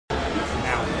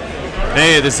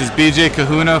Hey, this is BJ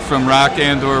Kahuna from Rock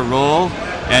and/or Roll,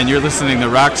 and you're listening to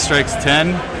Rock Strikes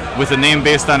 10 with a name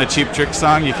based on a Cheap Trick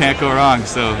song. You can't go wrong,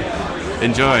 so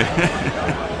enjoy.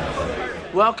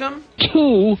 Welcome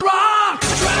to Rock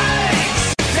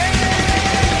Strikes 10.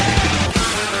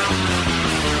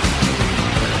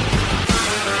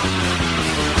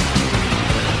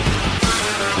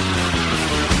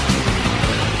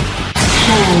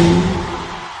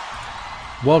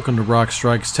 Welcome to Rock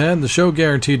Strikes 10, the show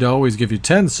guaranteed to always give you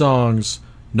 10 songs,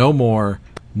 no more,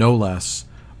 no less.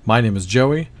 My name is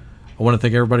Joey. I want to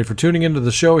thank everybody for tuning into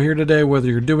the show here today, whether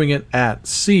you're doing it at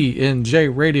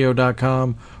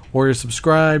cnjradio.com or you're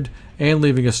subscribed and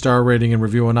leaving a star rating and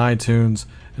review on iTunes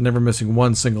and never missing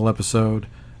one single episode.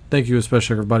 Thank you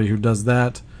especially everybody who does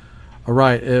that.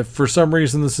 Alright, if for some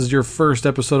reason this is your first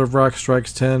episode of Rock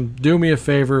Strikes 10, do me a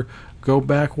favor. Go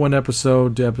back one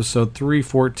episode to episode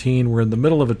 314. We're in the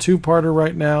middle of a two-parter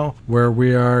right now where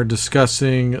we are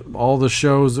discussing all the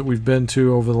shows that we've been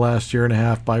to over the last year and a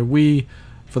half. By we,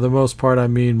 for the most part, I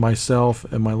mean myself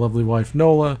and my lovely wife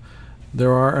Nola.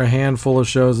 There are a handful of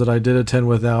shows that I did attend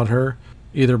without her,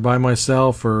 either by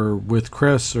myself or with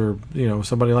Chris or,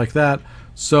 somebody like that.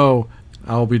 So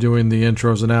I'll be doing the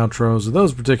intros and outros of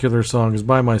those particular songs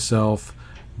by myself.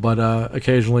 But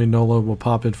occasionally Nola will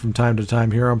pop in from time to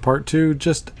time here on part 2,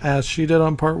 just as she did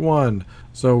on part 1.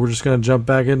 So we're just going to jump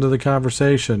back into the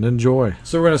conversation. Enjoy.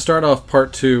 So we're going to start off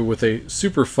part 2 with a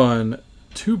super fun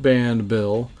 2-band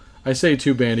bill. I say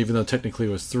 2-band even though technically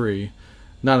it was 3.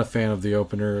 Not a fan of the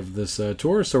opener of this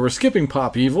tour, so we're skipping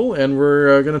Pop Evil, and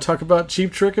we're going to talk about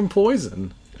Cheap Trick and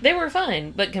Poison. They were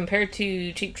fine, but compared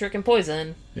to Cheap Trick and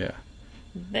Poison... Yeah.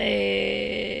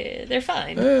 They're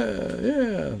fine.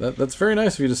 That's very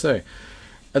nice of you to say.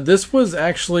 This was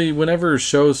actually, whenever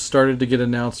shows started to get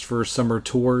announced for summer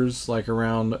tours, like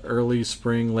around early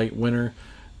spring, late winter,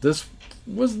 this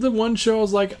was the one show I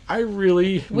was like, I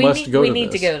really must go to this. We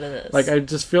need to go to this. Like, I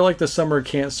just feel like the summer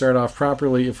can't start off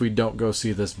properly if we don't go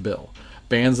see this bill.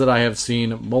 Bands that I have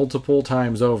seen multiple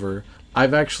times over.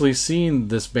 I've actually seen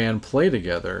this band play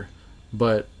together,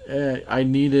 but I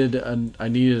needed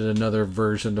another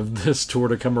version of this tour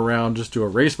to come around just to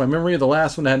erase my memory of the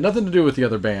last one. It had nothing to do with the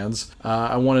other bands.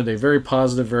 I wanted a very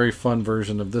positive, very fun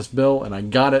version of this bill, and I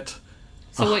got it.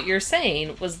 So what you're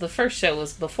saying was the first show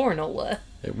was before NOLA.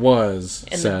 It was,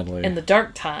 sadly. In the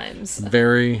dark times.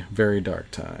 Very, very dark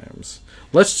times.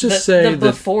 Let's just say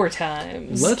the before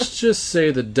times. Let's just say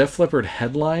that Def Leppard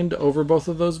headlined over both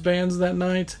of those bands that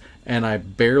night, and I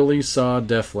barely saw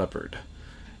Def Leppard.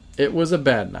 It was a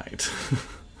bad night.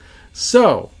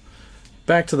 So,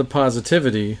 back to the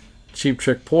positivity. Cheap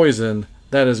Trick Poison,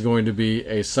 that is going to be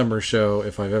a summer show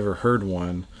if I've ever heard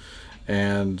one.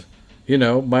 And,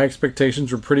 my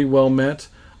expectations were pretty well met.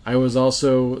 I was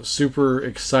also super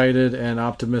excited and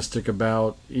optimistic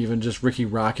about even just Ricky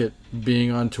Rocket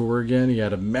being on tour again. He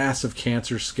had a massive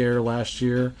cancer scare last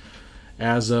year.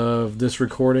 As of this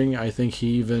recording, I think he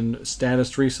even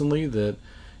statused recently that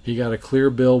he got a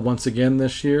clear bill once again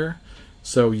this year.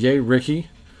 So, yay, Ricky.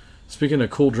 Speaking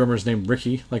of cool drummers named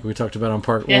Ricky, like we talked about on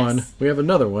part 1, we have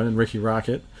another one in Ricky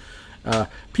Rocket.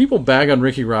 People bag on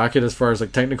Ricky Rocket as far as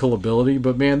technical ability,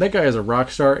 but man, that guy is a rock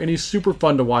star, and he's super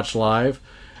fun to watch live.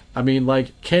 I mean,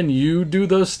 can you do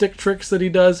those stick tricks that he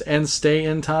does and stay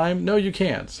in time? No, you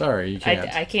can't. Sorry, you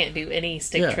can't. I can't do any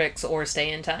stick tricks or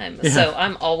stay in time. Yeah. So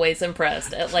I'm always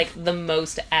impressed at the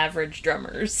most average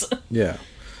drummers. Yeah.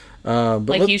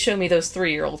 But you show me those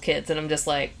 3-year-old kids, and I'm just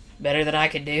better than I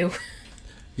could do.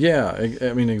 Yeah,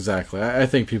 I mean, exactly. I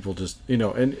think people just,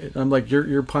 and I'm like,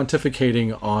 you're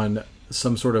pontificating on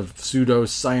some sort of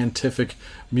pseudo-scientific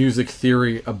music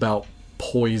theory about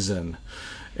Poison.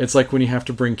 It's like when you have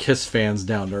to bring Kiss fans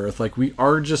down to earth. We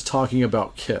are just talking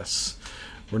about Kiss.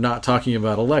 We're not talking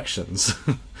about elections.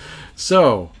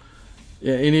 So...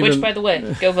 Yeah, which, by the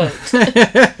way, go vote.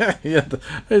 I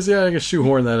can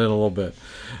shoehorn that in a little bit.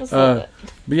 But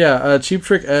yeah, Cheap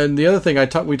Trick. And the other thing,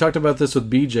 we talked about this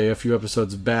with BJ a few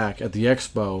episodes back at the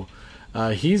Expo.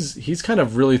 He's kind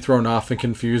of really thrown off and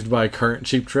confused by current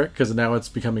Cheap Trick because now it's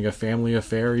becoming a family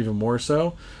affair even more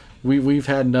so. We've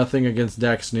had nothing against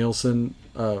Dax Nielsen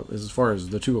as far as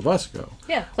the two of us go.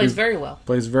 Yeah, plays very well.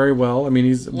 Plays very well. I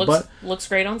mean, looks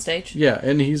great on stage. Yeah,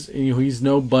 and he's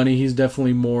no Bunny. He's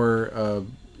definitely more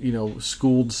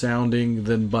schooled sounding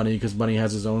than Bunny because Bunny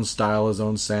has his own style, his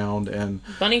own sound, and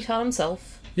Bunny taught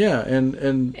himself. Yeah,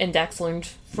 and Dax learned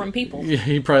from people.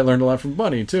 He probably learned a lot from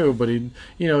Bunny too, but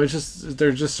it's just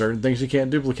there's just certain things you can't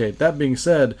duplicate. That being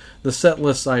said, the set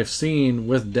lists I've seen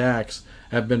with Dax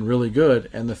have been really good,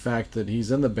 and the fact that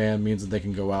he's in the band means that they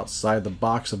can go outside the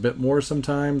box a bit more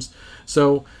sometimes.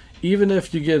 So even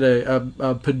if you get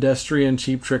a pedestrian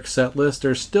Cheap Trick set list,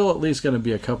 there's still at least going to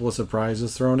be a couple of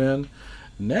surprises thrown in.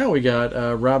 Now we got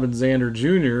Robin Zander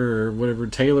Jr. or whatever,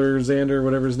 Taylor Zander,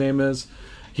 whatever his name is.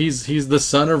 He's the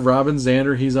son of Robin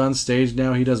Zander. He's on stage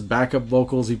now. He does backup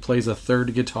vocals. He plays a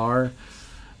third guitar.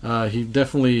 He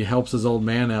definitely helps his old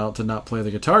man out to not play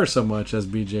the guitar so much, as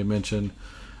BJ mentioned.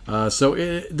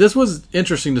 This was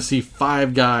interesting to see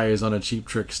 5 guys on a Cheap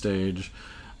Trick stage.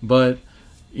 But,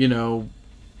 you know,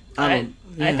 I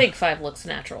think 5 looks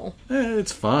natural.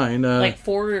 It's fine.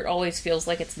 4 always feels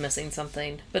like it's missing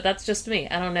something. But that's just me.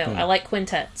 I don't know. I like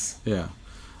quintets. Yeah.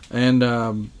 And,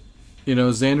 you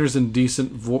know, Xander's in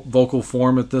decent vocal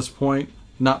form at this point.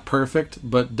 Not perfect,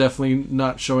 but definitely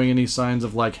not showing any signs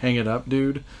of, like, hang it up,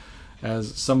 dude,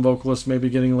 as some vocalists may be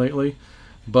getting lately.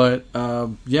 But,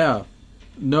 yeah,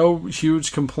 no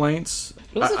huge complaints.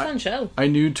 It was a fun show. I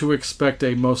knew to expect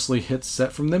a mostly hit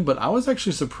set from them, but I was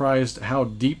actually surprised how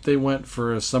deep they went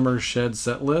for a Summer Shed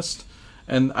set list.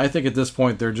 And I think at this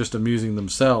point they're just amusing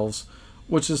themselves,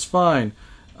 which is fine.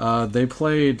 They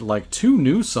played like 2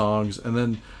 new songs, and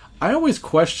then I always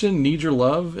question Need Your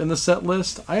Love in the set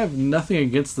list. I have nothing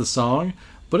against the song,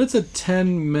 but it's a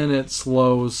 10-minute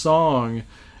slow song,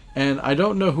 and I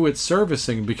don't know who it's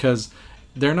servicing because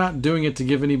they're not doing it to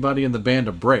give anybody in the band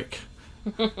a break.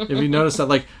 If you notice that,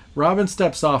 like, Robin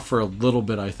steps off for a little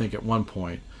bit, I think, at one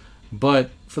point. But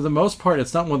for the most part,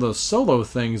 it's not one of those solo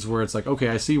things where it's like, okay,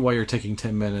 I see why you're taking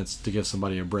 10 minutes to give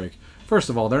somebody a break. First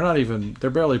of all, they're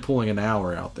barely pulling an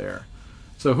hour out there.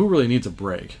 So who really needs a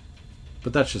break?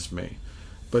 But that's just me.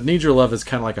 But Need Your Love is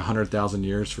kind of like 100,000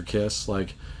 Years for Kiss.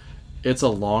 Like, it's a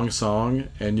long song,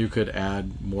 and you could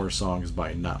add more songs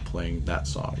by not playing that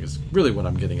song, is really what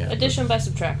I'm getting at. Addition by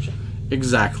subtraction.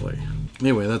 Exactly.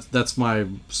 Anyway, that's my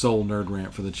sole nerd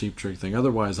rant for the Cheap Trick thing.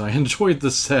 Otherwise, I enjoyed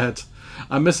the set.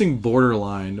 I'm missing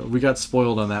Borderline. We got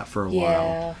spoiled on that for a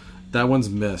while. That one's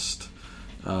missed.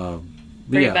 Bring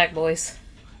it back, boys.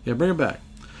 Yeah, bring it back.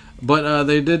 But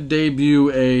they did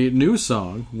debut a new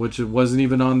song, which wasn't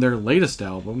even on their latest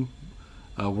album,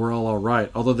 We're All Alright.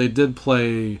 Although they did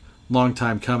play Long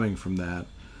Time Coming from that.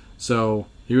 So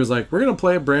he was like, we're going to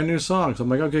play a brand new song. So I'm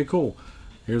like, okay, cool.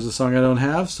 Here's a song I don't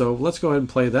have, so let's go ahead and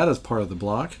play that as part of the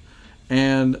block.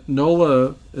 And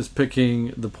Nola is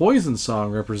picking the Poison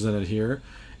song represented here.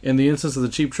 In the instance of the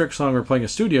Cheap Trick song, we're playing a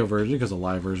studio version because a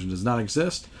live version does not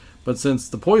exist. But since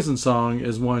the Poison song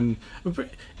is one...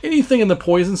 Anything in the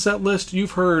Poison set list,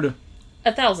 you've heard...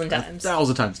 1,000 times.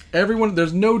 1,000 times.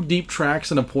 There's no deep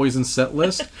tracks in a Poison set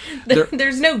list.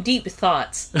 There's no deep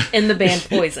thoughts in the band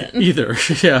Poison. Either,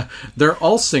 yeah. They're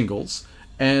all singles.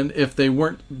 And if they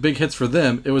weren't big hits for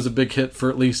them, it was a big hit for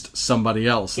at least somebody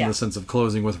else in the sense of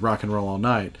closing with Rock and Roll All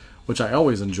Night, which I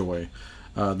always enjoy.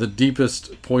 The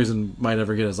deepest Poison might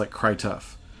ever get is like Cry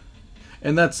Tough.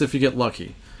 And that's if you get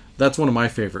lucky. That's one of my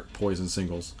favorite Poison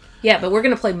singles. Yeah, but we're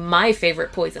going to play my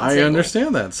favorite Poison single. I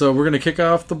understand that. So we're going to kick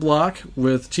off the block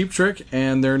with Cheap Trick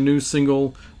and their new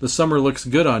single, The Summer Looks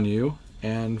Good on You.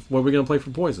 And what are we going to play for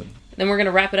Poison? Then we're going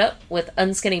to wrap it up with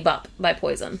Unskinny Bop by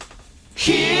Poison.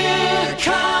 Here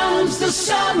comes the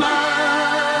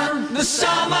summer, the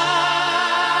summer.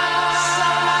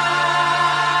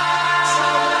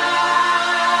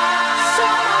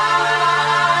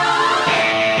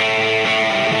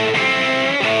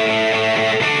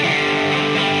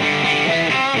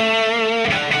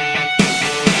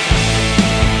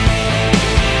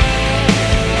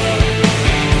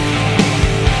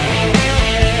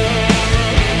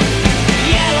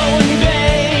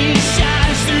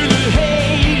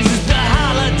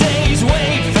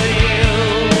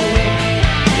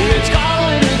 It's gone.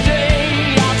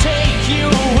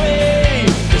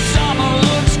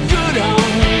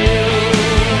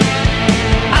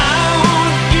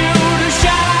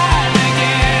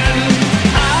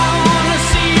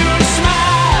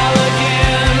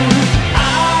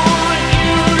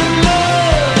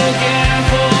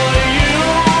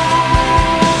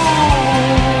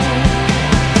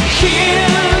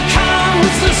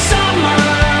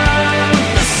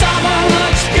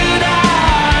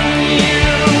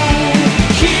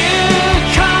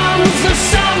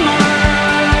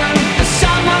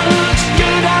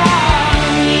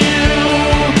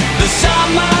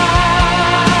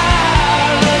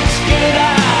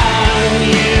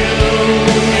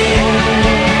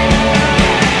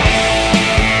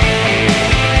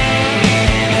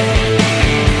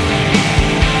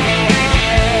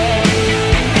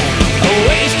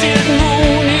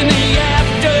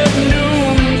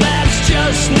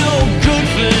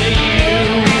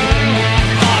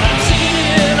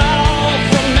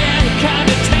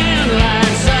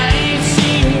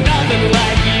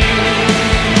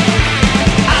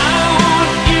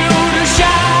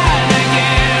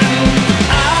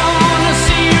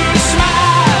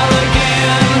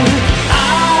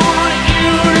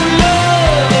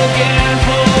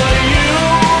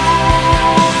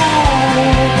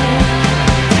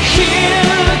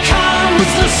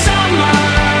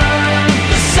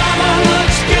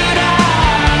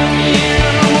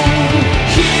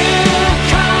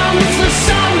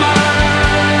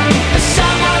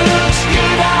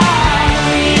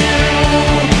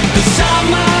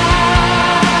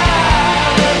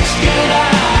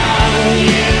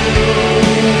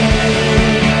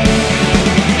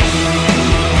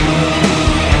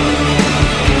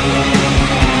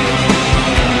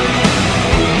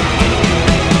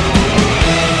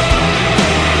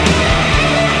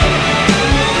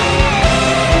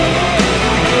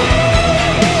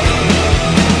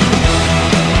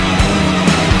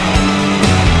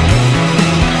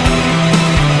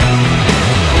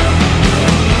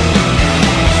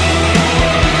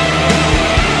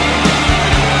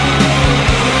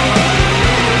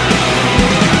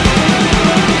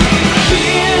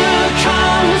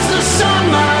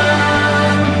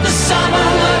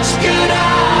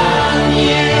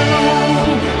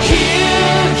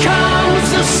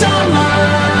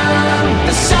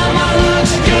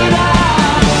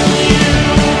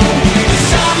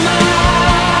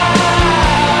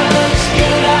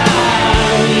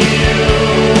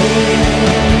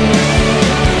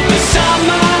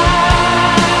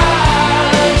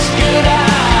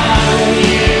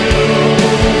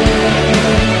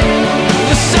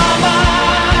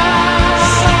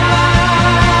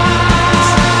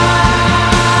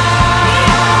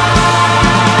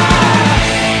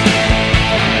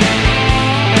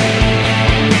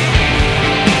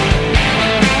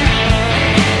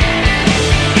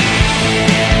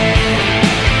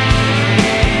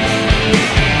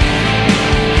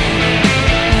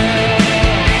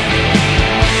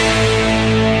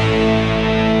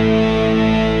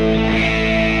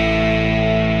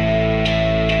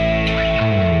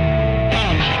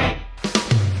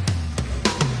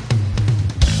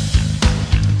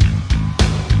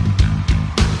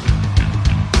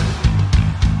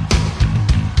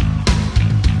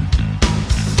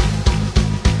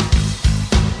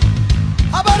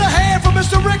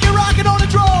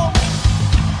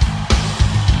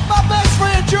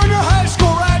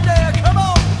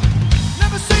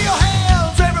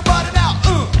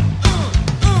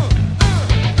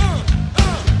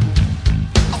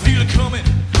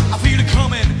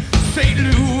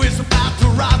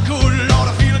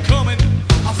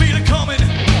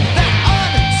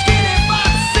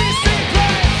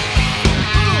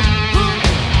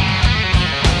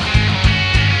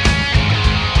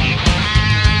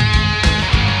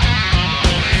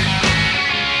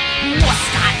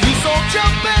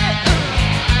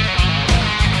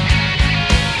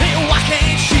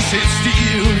 sit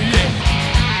still,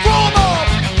 yeah. Roll 'em up.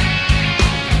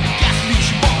 Gasoline,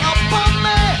 she wanna bump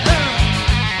me.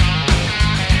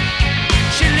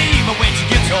 She leave me when she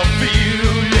gets her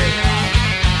feel, yeah.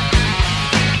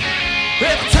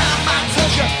 Every time I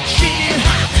touch her, she get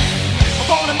hot. I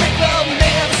wanna make love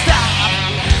never stop.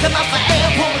 Come off the air,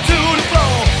 pull me to the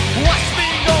floor. Watch me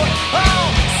go, oh,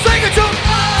 sing it to me.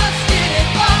 Us get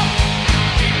it up,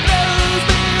 blows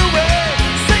me away.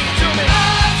 Sing it to me.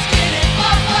 Us get it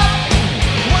up, up.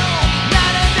 Whoa,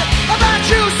 night and day. How about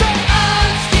you say?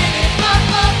 Us get it up,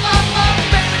 up, up, up.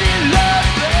 Baby, you love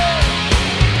me.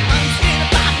 I'm scared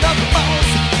about nothing more.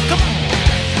 So come on,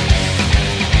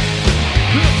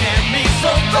 look at me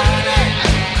so funny.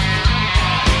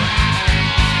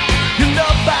 You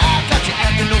love back, got you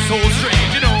acting no so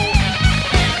strange, you know.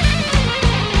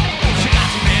 She got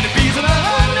too many bees in her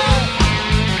honey.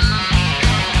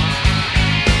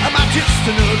 Am I just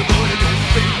another boy that don't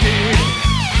fake it?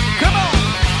 Come on.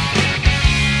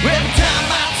 Every time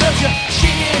I touch her, she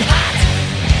get hot.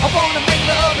 I wanna make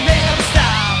love and never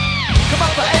stop. Come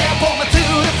on, the air, pull me to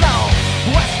the floor.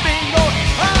 What's been going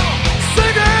on?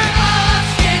 Sing it. Us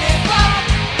get it up,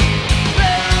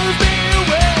 blows me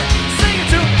away. Sing it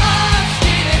to us,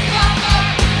 get it up, up.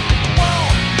 Whoa,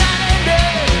 night and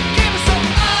day. Give me some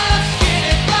us, get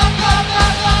it up, up,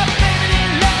 up, up. Baby, you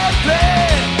love me.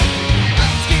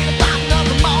 I'm scared about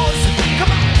nothing more. So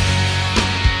come on.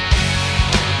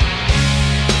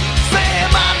 Say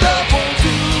my love won't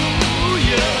do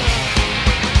ya.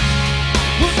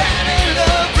 Was that in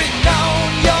love written on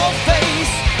your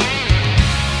face?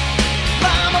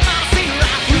 Mama, see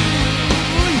right through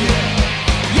ya.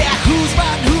 Yeah, who's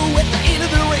riding who at the end of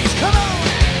the race? Come on.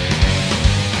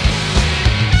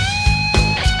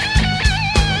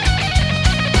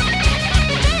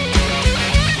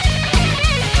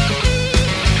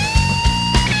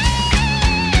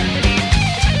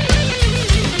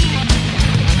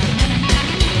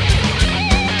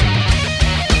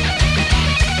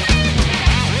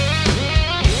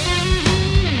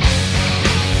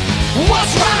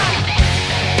 What's right?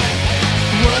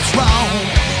 What's wrong?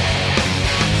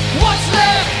 What's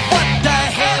left? What the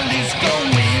hell is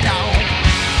going on?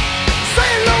 Say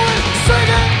it, Louis,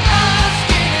 sing it. Us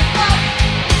get it up,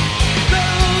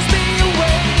 blows me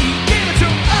away. Give it to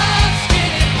us,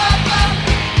 get it up, up.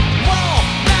 Whoa,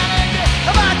 night and day.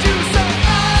 How about you say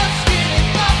us get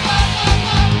it up, up, up,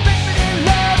 up. Baby, they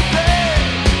love me.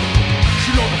 She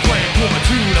love the flame, pull me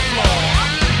to the floor.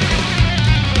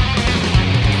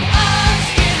 Us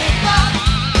get it up.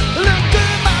 Look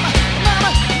good, mama,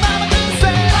 mama, mama, good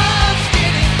say. Us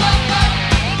get it up, up.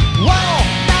 Whoa,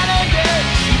 night and day.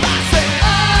 I say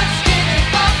us get it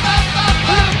up, up, up.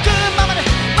 Look good, mama,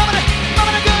 mama,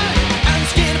 mama, good. I'm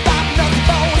scared about nothing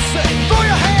more. Say, throw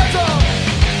your hands up,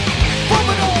 pump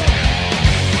it on.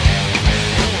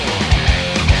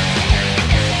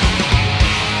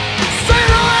 Say it,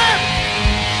 Ryan.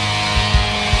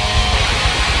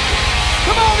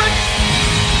 Come on, Rick.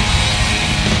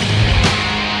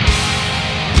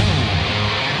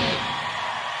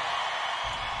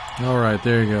 All right,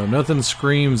 there you go. Nothing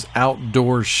screams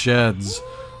outdoor sheds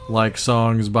like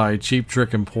songs by Cheap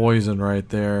Trick and Poison right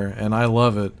there, and I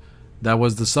love it. That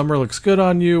was The Summer Looks Good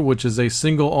on You, which is a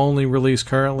single-only release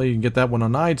currently. You can get that one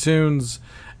on iTunes.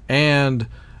 And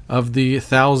of the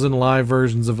 1,000 live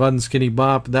versions of Unskinny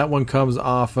Bop, that one comes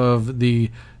off of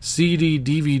the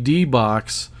CD-DVD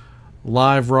box,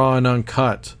 Live Raw and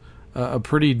Uncut. A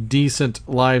pretty decent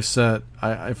live set,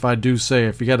 if I do say.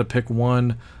 If you got to pick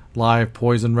one live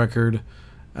Poison record,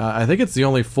 I think it's the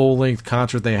only full-length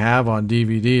concert they have on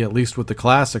DVD, at least with the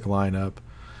classic lineup.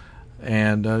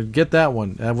 And get that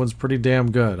one. That one's pretty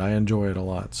damn good. I enjoy it a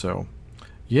lot. So,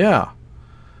 yeah.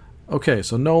 Okay,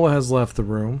 so Nola has left the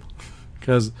room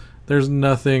because there's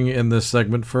nothing in this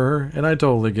segment for her, and I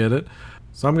totally get it.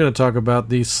 So I'm going to talk about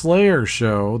the Slayer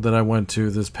show that I went to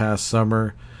this past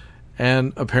summer,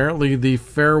 and apparently the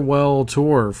farewell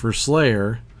tour for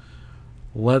Slayer.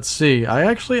 Let's see.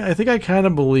 I think I kind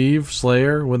of believe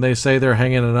Slayer when they say they're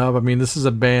hanging it up. I mean, this is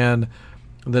a band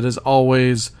that has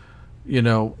always,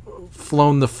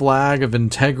 flown the flag of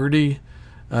integrity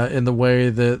in the way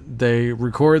that they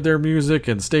record their music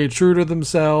and stay true to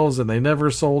themselves, and they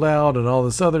never sold out and all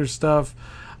this other stuff.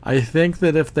 I think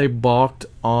that if they balked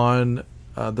on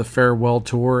the farewell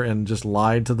tour and just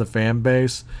lied to the fan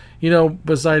base,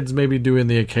 besides maybe doing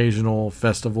the occasional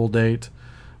festival date,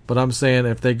 but I'm saying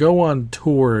if they go on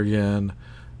tour again,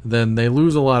 then they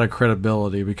lose a lot of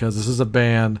credibility, because this is a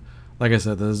band, like I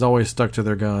said, that has always stuck to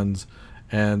their guns,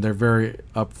 and they're very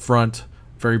upfront,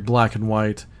 very black and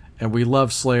white, and we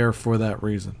love Slayer for that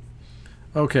reason.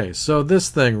 Okay, so this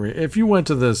thing, if you went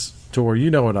to this tour, you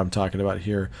know what I'm talking about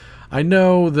here. I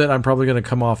know that I'm probably going to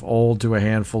come off old to a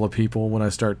handful of people when I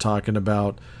start talking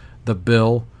about the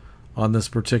bill on this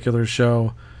particular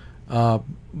show.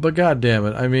 But god damn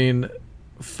it, I mean,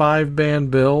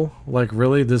 5-band bill? Like,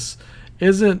 really? This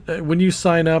isn't... When you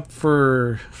sign up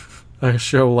for a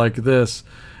show like this,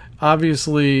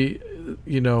 obviously,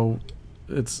 you know,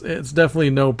 it's definitely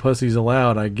no pussies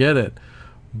allowed. I get it.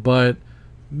 But...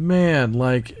 man,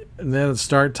 like, and then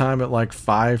start time at like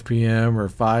 5 p.m. or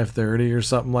 5:30 or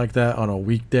something like that on a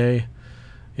weekday.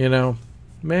 You know,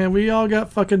 man, we all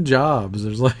got fucking jobs.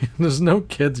 There's no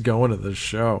kids going to this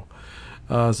show.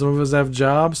 Some of us have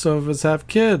jobs, some of us have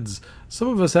kids, some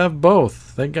of us have both.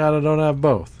 Thank God I don't have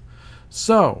both.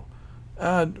 So,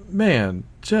 man,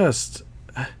 just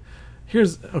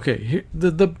here's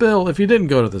the bill. If you didn't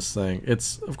go to this thing,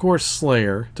 it's of course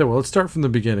Slayer. So, well, let's start from the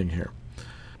beginning here.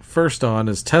 First on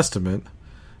is Testament,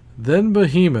 then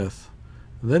Behemoth,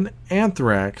 then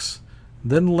Anthrax,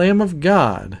 then Lamb of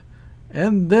God,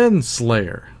 and then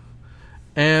Slayer.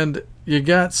 And you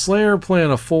got Slayer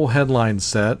playing a full headline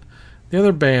set. The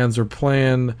other bands are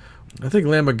playing, I think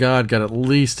Lamb of God got at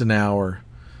least an hour.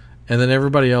 And then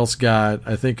everybody else got,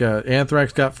 I think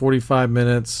Anthrax got 45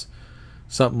 minutes,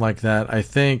 something like that. I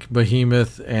think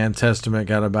Behemoth and Testament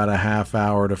got about a half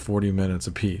hour to 40 minutes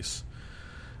apiece.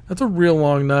 That's a real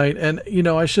long night, and, you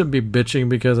know, I shouldn't be bitching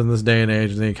because in this day and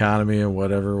age, in the economy and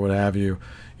whatever, what have you,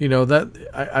 you know, that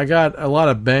I got a lot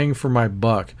of bang for my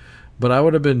buck, but I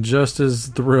would have been just as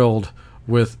thrilled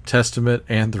with Testament,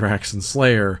 Anthrax, and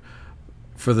Slayer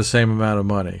for the same amount of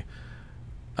money.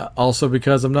 Also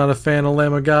because I'm not a fan of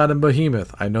Lamb of God and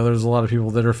Behemoth. I know there's a lot of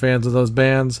people that are fans of those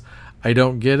bands. I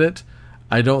don't get it.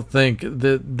 I don't think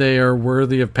that they are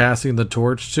worthy of passing the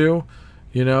torch to.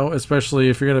 You know, especially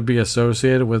if you're going to be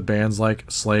associated with bands like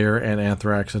Slayer and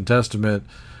Anthrax and Testament.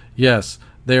 Yes,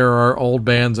 there are old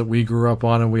bands that we grew up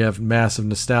on and we have massive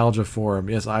nostalgia for them.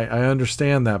 Yes, I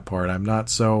understand that part. I'm not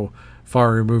so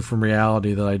far removed from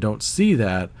reality that I don't see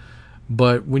that.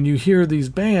 But when you hear these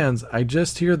bands, I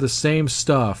just hear the same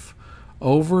stuff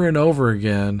over and over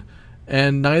again,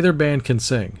 and neither band can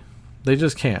sing. They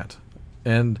just can't.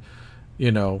 And,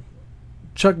 you know,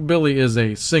 Chuck Billy is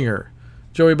a singer.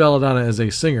 Joey Belladonna is a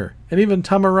singer, and even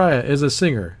Tom Araya is a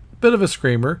singer. Bit of a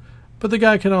screamer, but the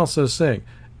guy can also sing.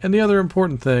 And the other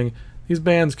important thing, these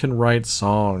bands can write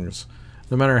songs.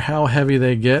 No matter how heavy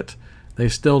they get, they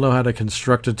still know how to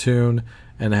construct a tune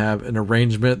and have an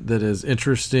arrangement that is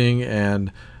interesting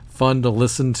and fun to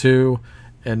listen to,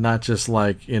 and not just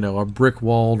like, you know, a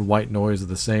brick-walled white noise of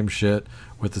the same shit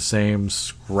with the same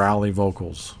scrawly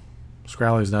vocals.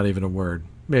 Scrawly is not even a word.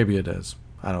 Maybe it is.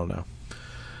 I don't know.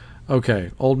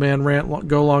 Okay, old man rant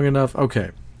go long enough? Okay.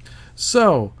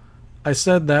 So, I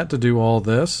said that to do all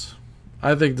this.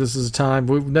 I think this is time.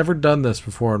 We've never done this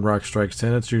before on Rock Strikes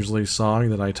 10. It's usually song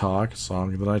that I talk.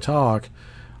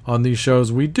 On these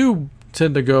shows, we do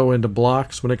tend to go into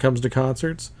blocks when it comes to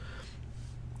concerts.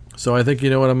 So I think you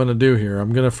know what I'm going to do here.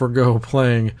 I'm going to forego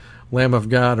playing Lamb of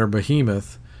God or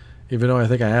Behemoth, even though I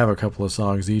think I have a couple of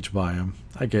songs each by them.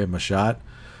 I gave them a shot.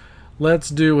 Let's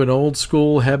do an old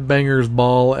school Headbangers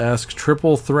Ball-esque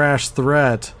triple thrash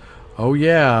threat. Oh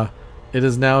yeah, it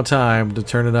is now time to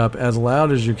turn it up as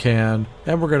loud as you can,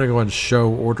 and we're going to go in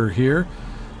show order here,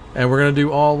 and we're going to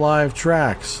do all live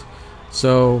tracks.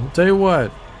 So, tell you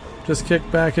what, just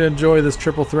kick back and enjoy this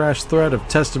triple thrash threat of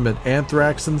Testament,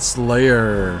 Anthrax, and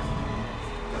Slayer.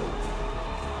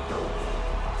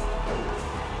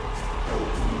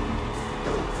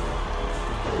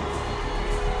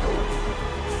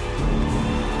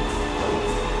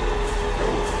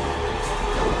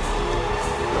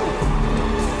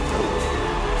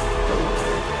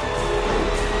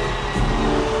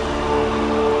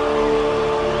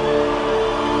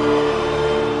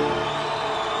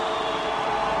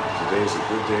 Today's a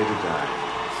good day to die.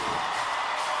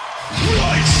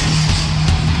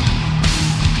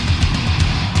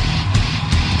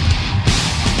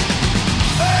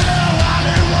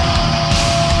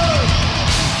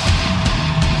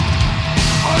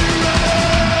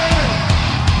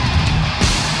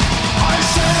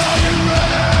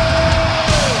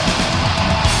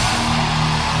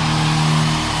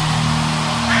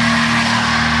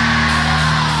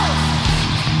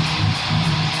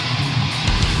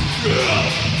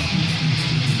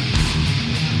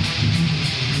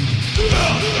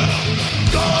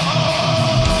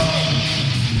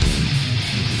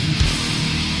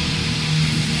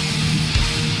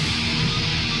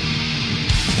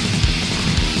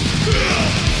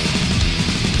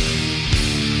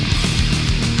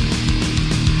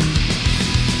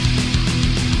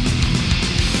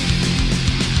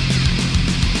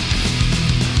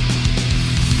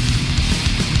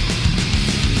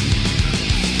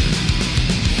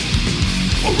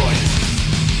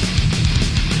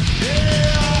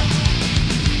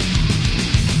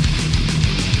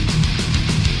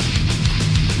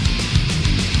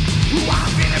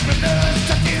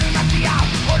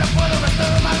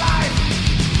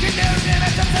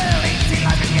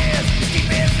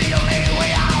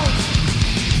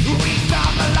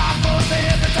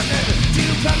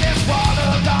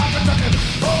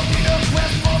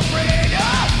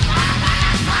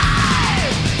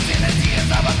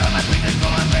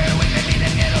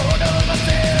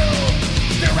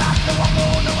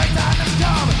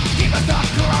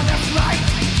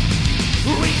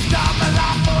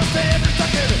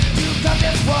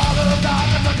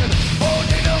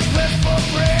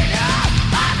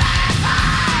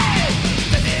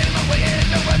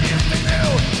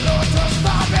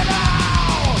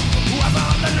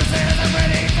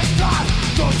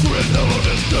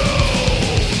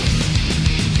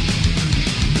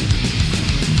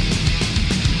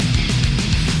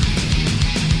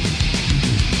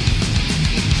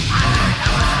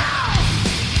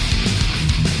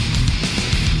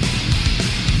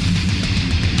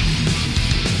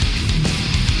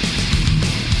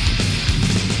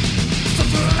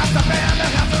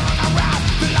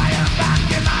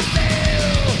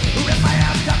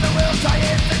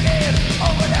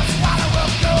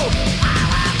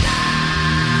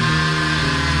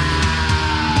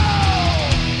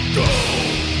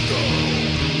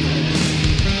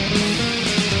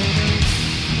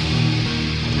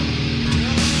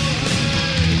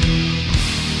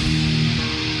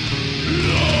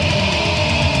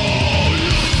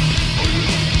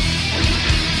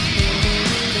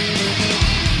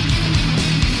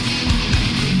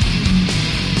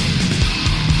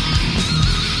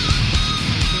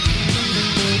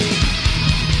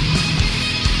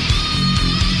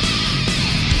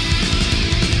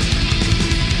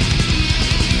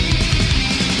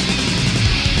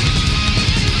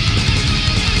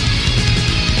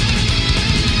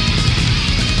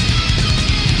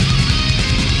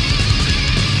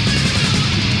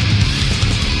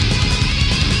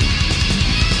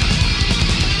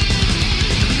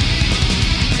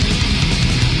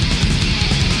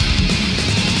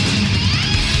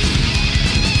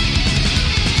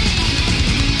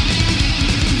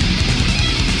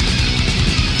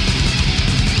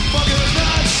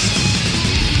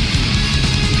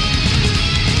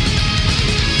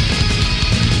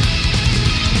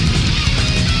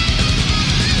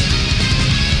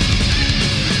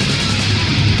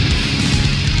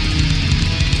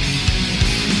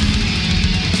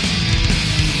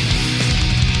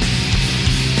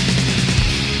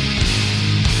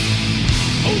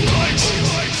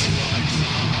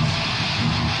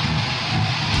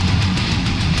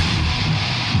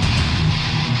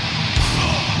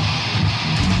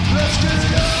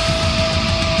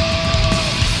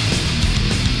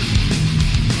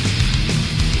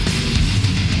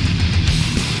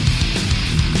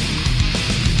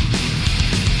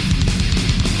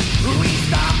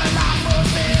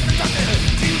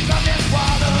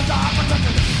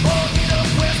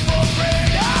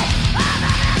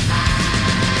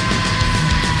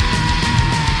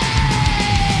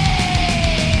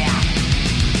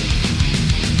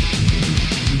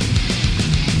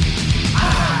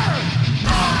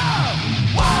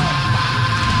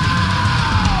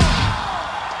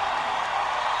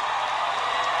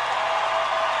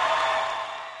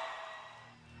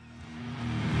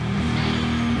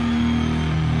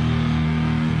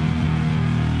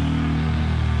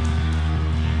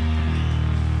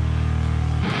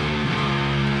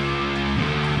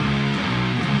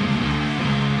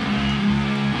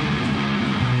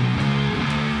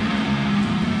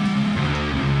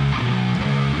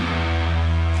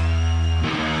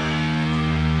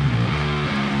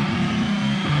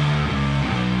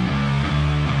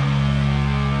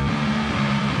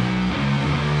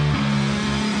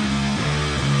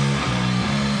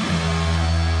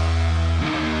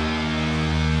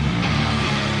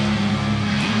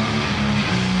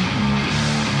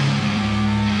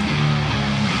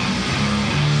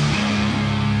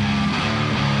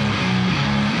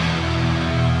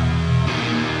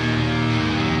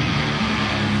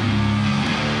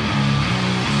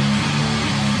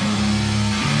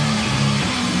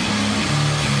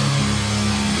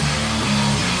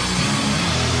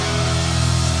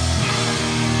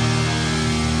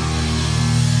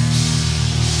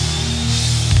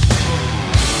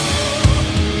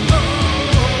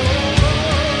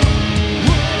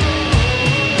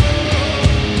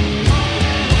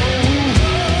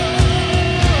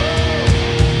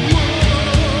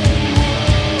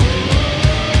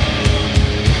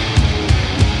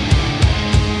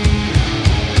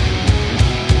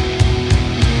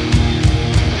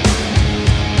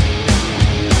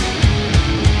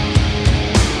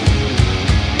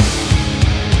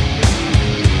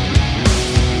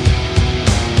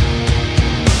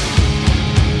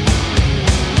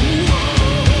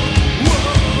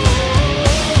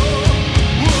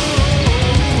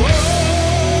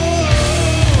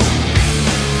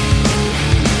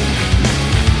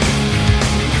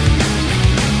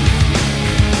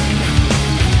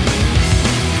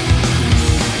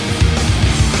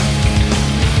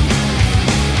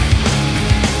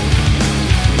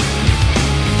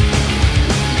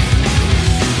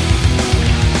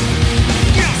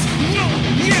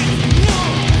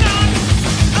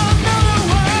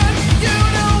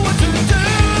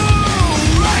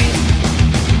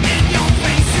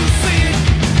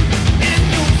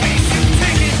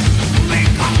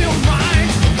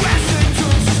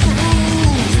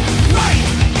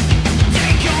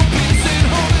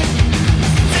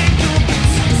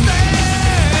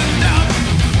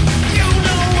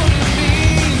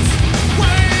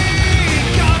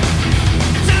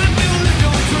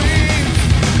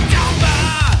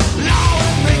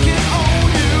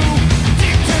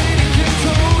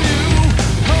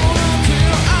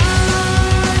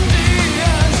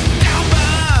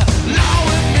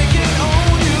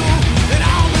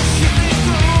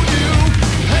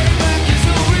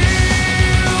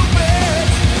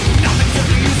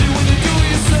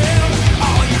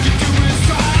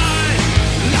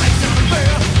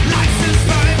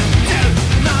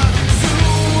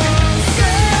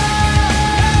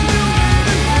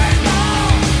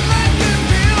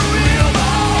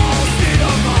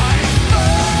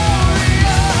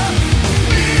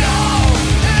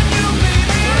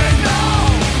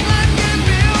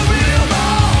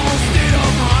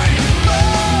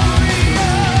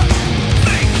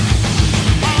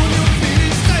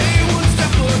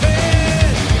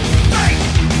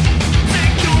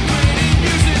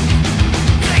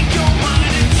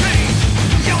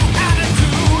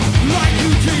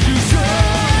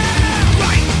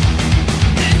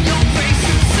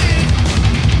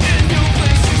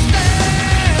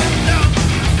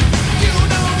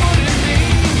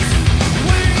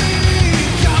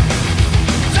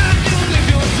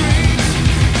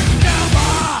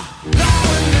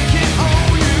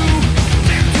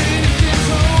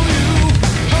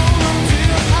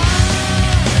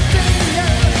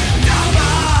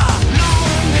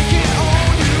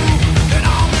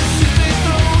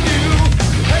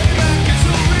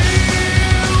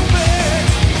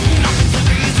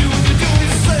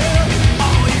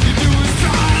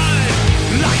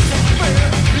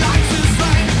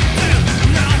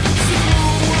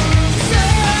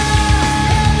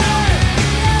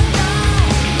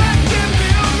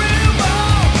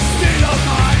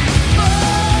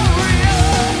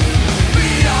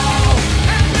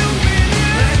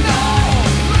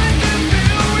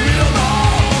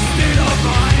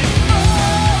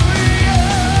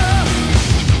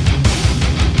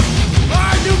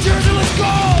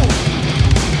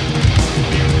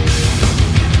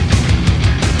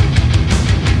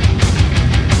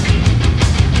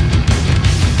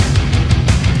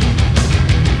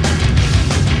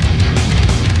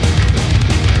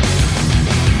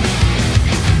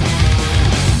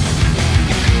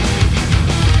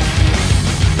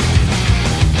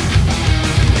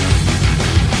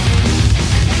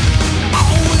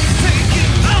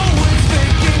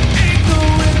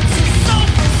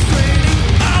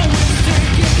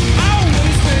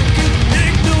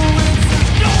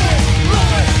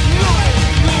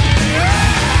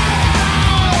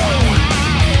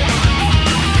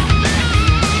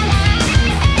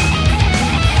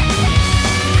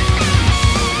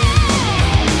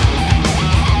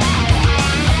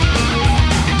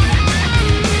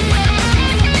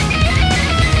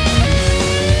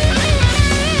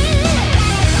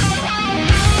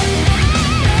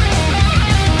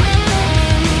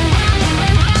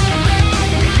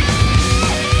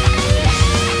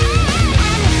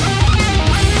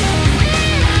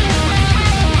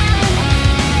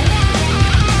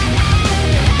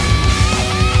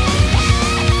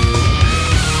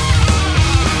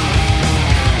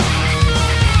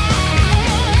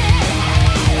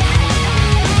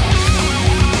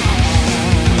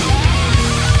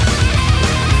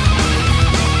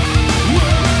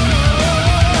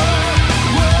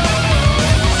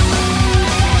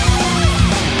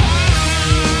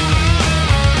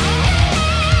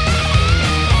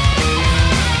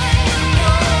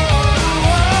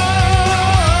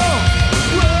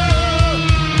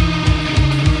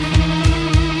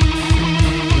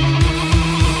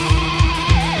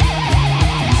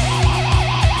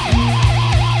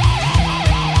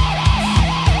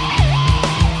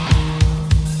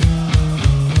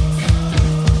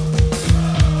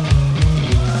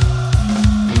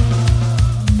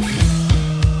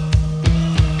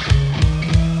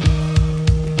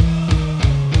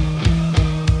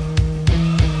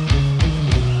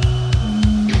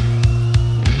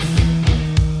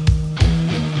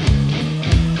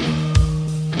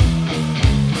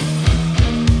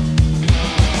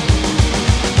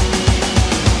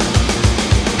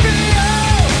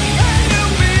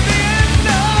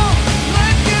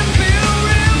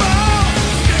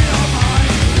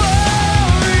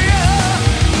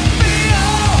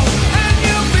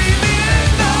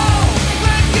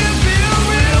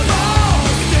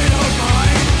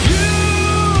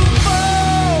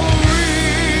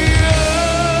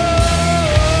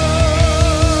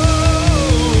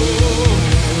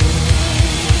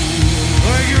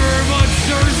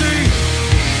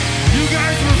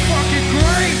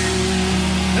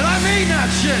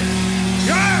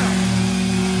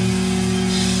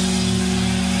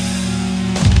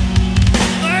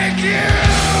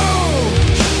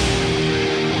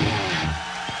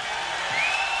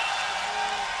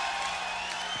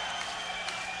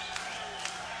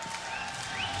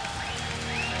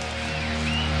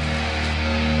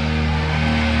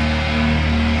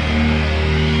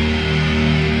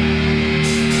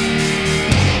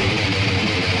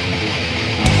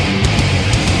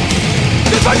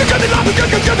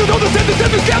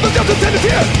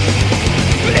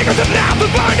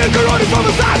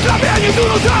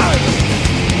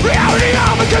 Reality,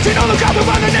 I'm a catching on the ground to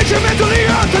find the nature mentally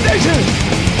on sedation.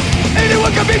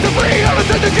 Anyone can be the free, or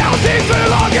the galaxy's been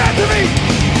a long to me.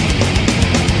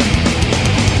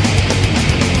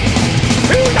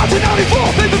 It was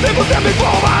 1994, things are simple, stepping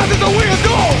for my eyes is a weird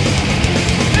goal.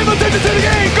 Invitations to the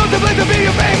game, contemplate the video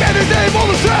fame, and it's all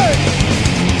the same.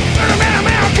 And I'm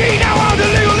out key, now I'm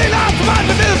illegally lost to mind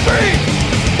the ministry.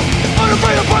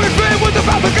 Unafraid of punishment with the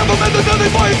path of government, there's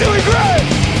nothing for you to regret.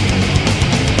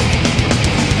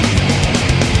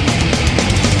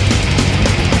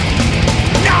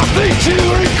 Nothing to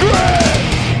regret.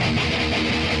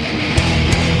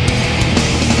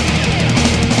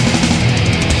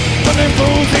 An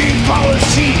imposing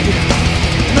policy,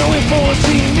 no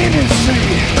enforcing industry.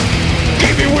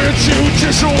 Give me weird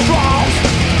judicial laws.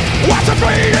 What's a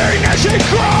fleeting nation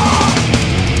cross?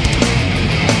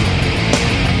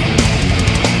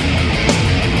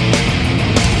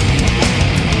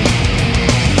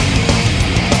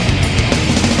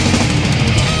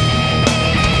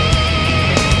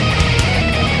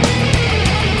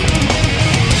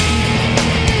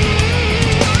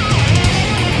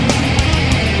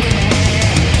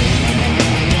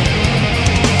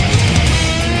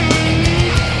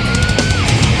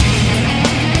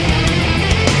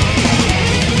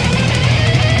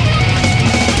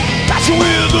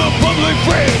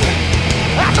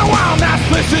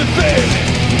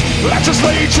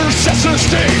 Legislature sets the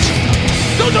stage.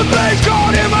 Those are things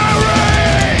caught in my rage.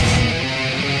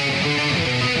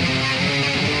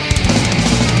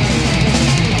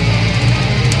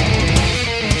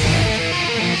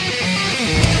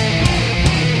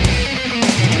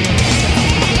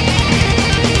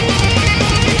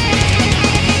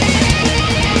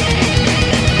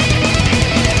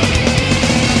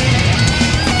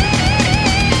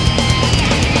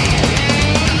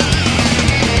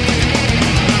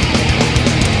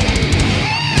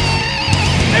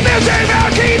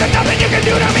 There's nothing you can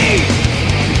do to me.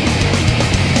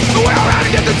 We're around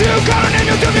and get the two coming in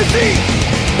your WC.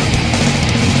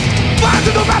 Minds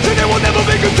in the mountain, it will never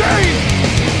be contained.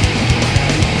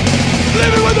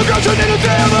 Living with aggression in a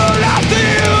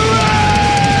everlasting rain.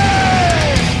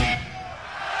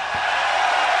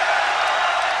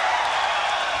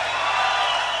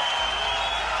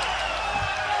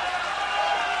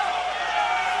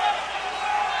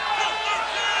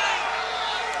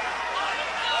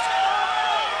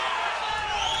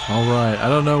 Alright, I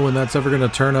don't know when that's ever going to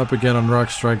turn up again on Rock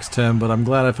Strikes 10, but I'm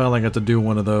glad I finally got to do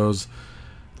one of those.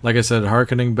 Like I said,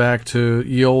 harkening back to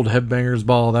Ye Old Headbangers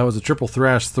Ball, that was a triple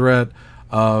thrash threat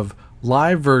of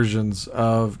live versions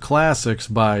of classics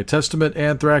by Testament,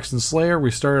 Anthrax, and Slayer.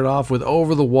 We started off with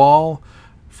Over the Wall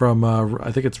from,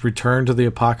 I think it's Return to the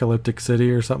Apocalyptic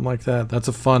City or something like that. That's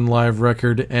a fun live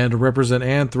record. And to represent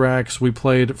Anthrax, we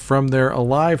played from their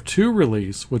Alive 2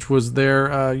 release, which was their,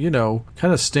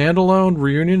 kind of standalone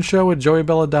reunion show with Joey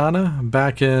Belladonna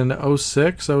back in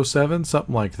 06, 07,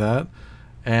 something like that.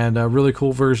 And a really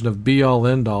cool version of Be All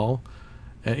End All.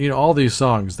 And, all these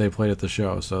songs they played at the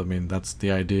show. So, I mean, that's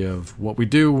the idea of what we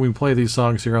do when we play these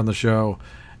songs here on the show.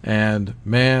 And,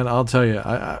 man, I'll tell you,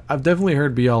 I've definitely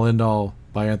heard Be All End All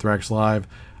by Anthrax live.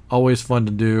 Always fun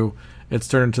to do. It's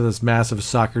turned into this massive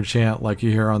soccer chant like you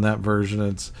hear on that version.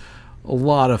 It's a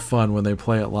lot of fun when they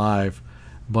play it live.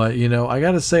 But, I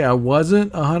gotta say, I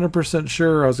wasn't 100%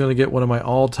 sure I was going to get one of my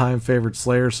all-time favorite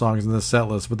Slayer songs in this set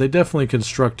list, but they definitely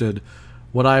constructed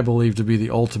what I believe to be the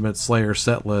ultimate Slayer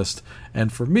set list.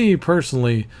 And for me,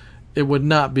 personally, it would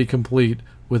not be complete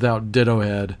without Ditto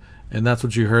Head. And that's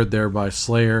what you heard there by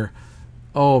Slayer.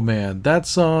 Oh man, that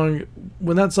song,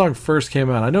 when that song first came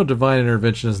out, I know Divine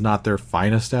Intervention is not their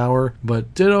finest hour,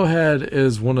 but Ditto Head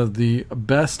is one of the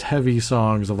best heavy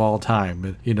songs of all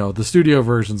time. The studio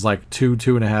version's like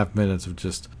 2.5 minutes of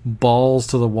just balls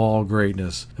to the wall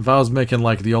greatness. If I was making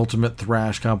like the ultimate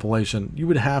thrash compilation, you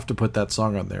would have to put that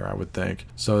song on there, I would think.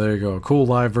 So there you go, a cool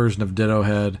live version of Ditto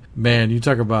Head. Man, you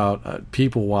talk about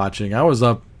people watching. I was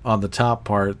up on the top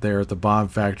part there at the Bomb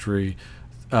Factory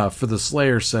for the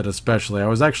Slayer set especially. I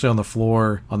was actually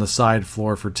on the side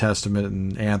floor for Testament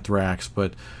and Anthrax,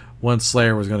 but once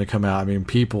Slayer was going to come out, I mean,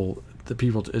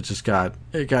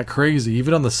 it got crazy.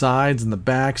 Even on the sides and the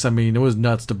backs, I mean, it was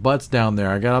nuts to butts down there.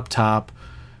 I got up top,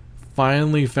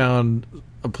 finally found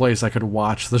a place I could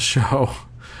watch the show.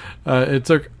 It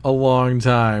took a long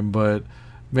time, but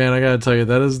man, I gotta tell you,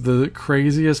 that is the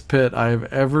craziest pit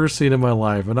I've ever seen in my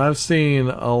life, and I've seen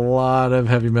a lot of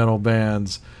heavy metal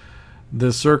bands.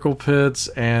 The circle pits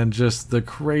and just the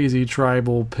crazy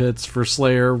tribal pits for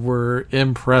Slayer were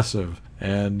impressive.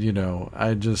 And,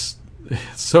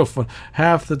 It's so fun.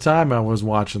 Half the time I was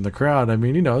watching the crowd. I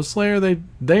mean, Slayer,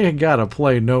 they got to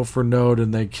play note for note,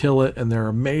 and they kill it, and they're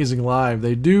amazing live.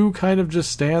 They do kind of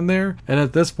just stand there, and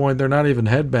at this point, they're not even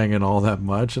headbanging all that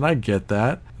much, and I get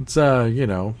that. It's,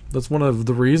 that's one of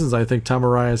the reasons I think Tom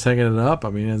Araya is hanging it up. I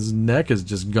mean, his neck is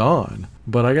just gone.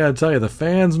 But I gotta tell you, the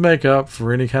fans make up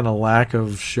for any kind of lack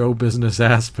of show business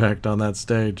aspect on that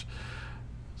stage.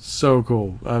 So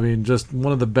cool. I mean, just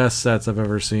one of the best sets I've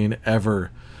ever seen, ever.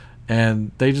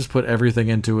 And they just put everything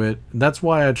into it. And that's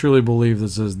why I truly believe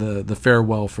this is the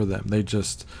farewell for them.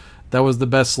 That was the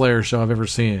best Slayer show I've ever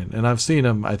seen. And I've seen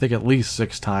them, I think, at least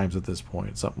 6 times at this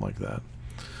point, something like that.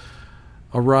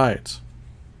 All right.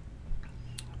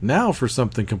 Now for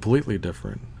something completely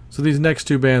different. So these next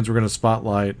 2 bands we're going to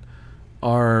spotlight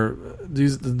are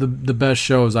the best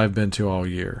shows I've been to all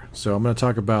year. So I'm going to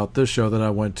talk about this show that I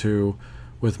went to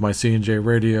with my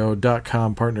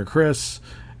CNJRadio.com partner Chris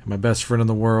and my best friend in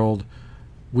the world.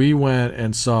 We went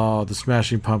and saw the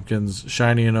Smashing Pumpkins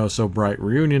Shiny and Oh So Bright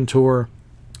reunion tour.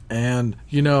 And,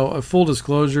 a full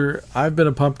disclosure, I've been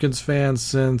a Pumpkins fan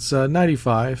since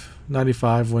 95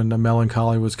 when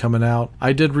Melancholy was coming out.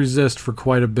 I did resist for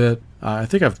quite a bit. I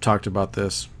think I've talked about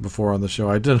this before on the show.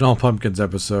 I did an All Pumpkins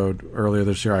episode earlier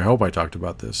this year. I hope I talked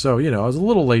about this. So, I was a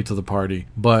little late to the party.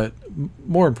 But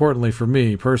more importantly for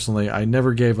me, personally, I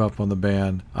never gave up on the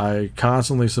band. I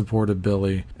constantly supported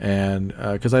Billy, and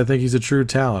because I think he's a true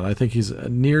talent. I think he's a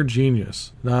near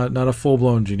genius. Not a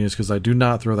full-blown genius, because I do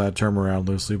not throw that term around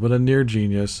loosely, but a near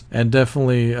genius, and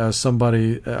definitely a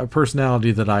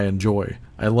personality that I enjoy.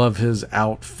 I love his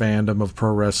out fandom of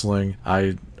pro wrestling.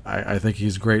 I think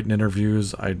he's great in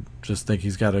interviews. I just think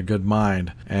he's got a good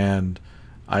mind. And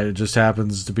it just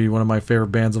happens to be one of my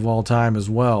favorite bands of all time as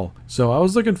well. So I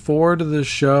was looking forward to this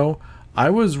show.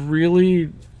 I was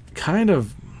really kind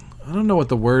of, I don't know what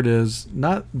the word is,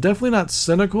 definitely not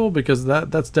cynical, because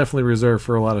that's definitely reserved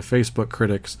for a lot of Facebook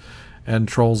critics and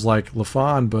trolls like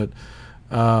LaFon. But,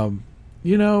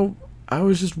 I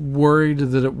was just worried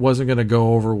that it wasn't going to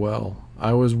go over well.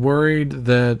 I was worried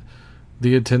that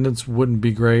the attendance wouldn't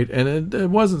be great, and it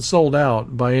wasn't sold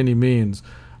out by any means.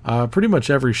 Pretty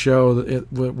much every show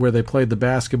where they played the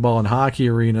basketball and hockey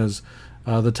arenas,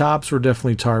 the tops were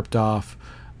definitely tarped off.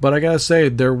 But I gotta say,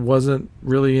 there wasn't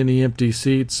really any empty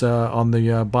seats on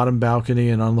the bottom balcony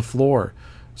and on the floor.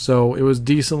 So it was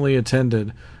decently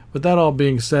attended. But that all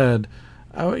being said,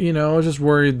 I was just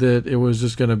worried that it was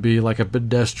just going to be like a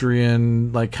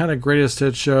pedestrian, like kind of greatest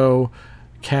hit show,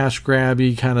 cash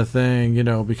grabby kind of thing,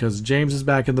 because James is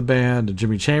back in the band and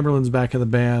Jimmy Chamberlain's back in the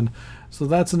band. So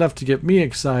that's enough to get me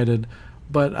excited.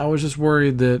 But I was just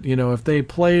worried that, if they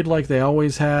played like they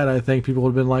always had, I think people would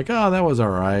have been like, oh, that was all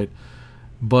right.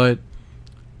 But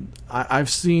I've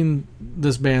seen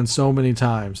this band so many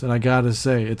times, and I got to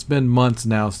say, it's been months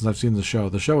now since I've seen the show.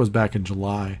 The show was back in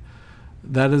July.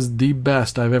 That is the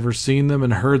best I've ever seen them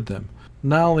and heard them.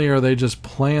 Not only are they just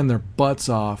playing their butts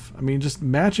off, I mean, just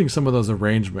matching some of those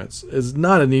arrangements is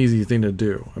not an easy thing to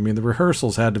do. I mean, the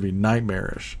rehearsals had to be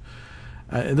nightmarish.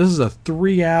 And this is a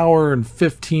 3-hour and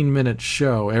 15-minute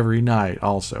show every night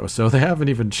also, so they haven't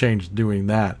even changed doing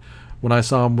that. When I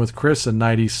saw them with Chris in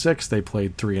 96, they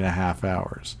played 3.5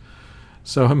 hours.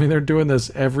 So, I mean, they're doing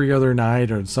this every other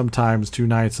night or sometimes 2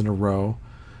 nights in a row.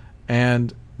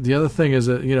 And the other thing is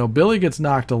that, Billy gets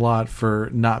knocked a lot for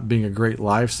not being a great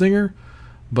live singer,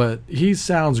 but he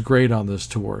sounds great on this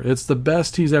tour. It's the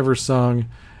best he's ever sung,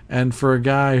 and for a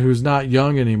guy who's not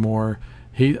young anymore,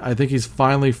 I think he's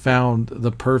finally found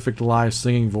the perfect live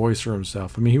singing voice for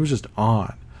himself. I mean, he was just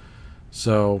on.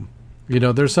 So,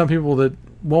 there's some people that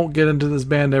won't get into this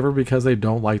band ever because they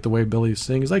don't like the way Billy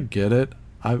sings. I get it.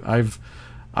 I've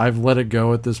let it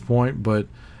go at this point, but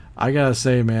I gotta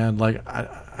say, man, like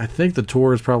I think the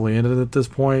tour is probably ended at this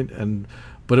point,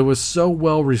 but it was so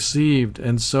well received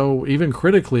and so even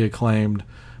critically acclaimed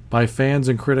by fans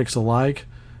and critics alike.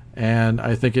 And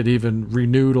I think it even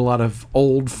renewed a lot of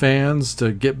old fans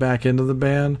to get back into the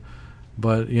band.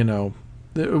 But, it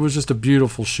was just a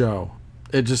beautiful show.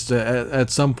 It just, at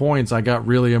some points, I got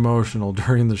really emotional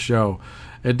during the show.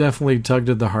 It definitely tugged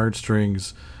at the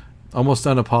heartstrings, almost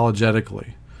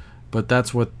unapologetically. But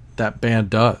that's what that band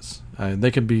does.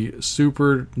 They can be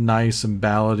super nice and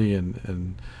ballady,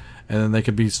 and then they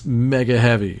can be mega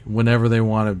heavy whenever they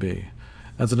want to be.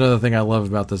 That's another thing I love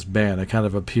about this band. It kind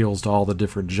of appeals to all the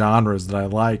different genres that I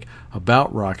like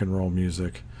about rock and roll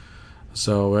music.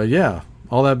 So,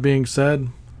 all that being said,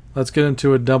 let's get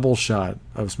into a double shot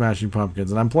of Smashing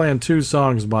Pumpkins. And I'm playing 2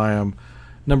 songs by them.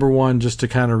 Number 1, just to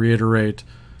kind of reiterate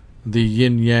the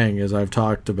yin-yang, as I've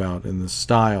talked about, in the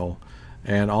style.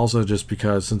 And also just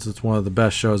because, since it's one of the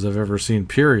best shows I've ever seen,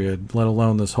 period, let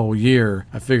alone this whole year,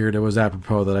 I figured it was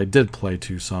apropos that I did play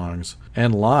 2 songs,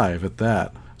 and live at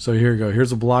that. So here we go.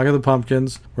 Here's a Block of the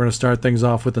Pumpkins. We're going to start things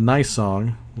off with a nice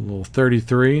song, a little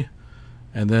 33,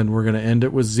 and then we're going to end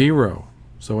it with Zero.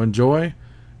 So enjoy,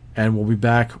 and we'll be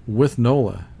back with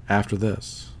Nola after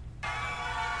this.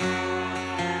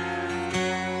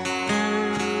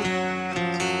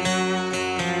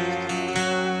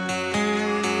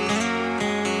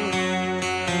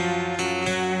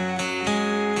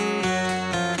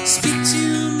 Speak to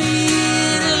me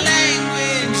in a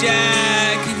language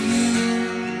I can hear.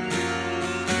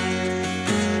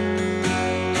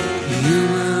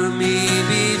 Humor me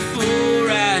before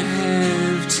I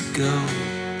have to go.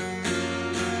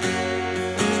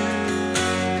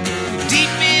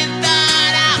 Deep in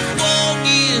thought I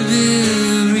forgive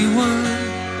every one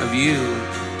of you.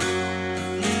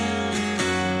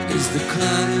 As the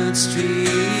cluttered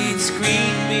streets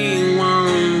greet me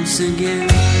once again.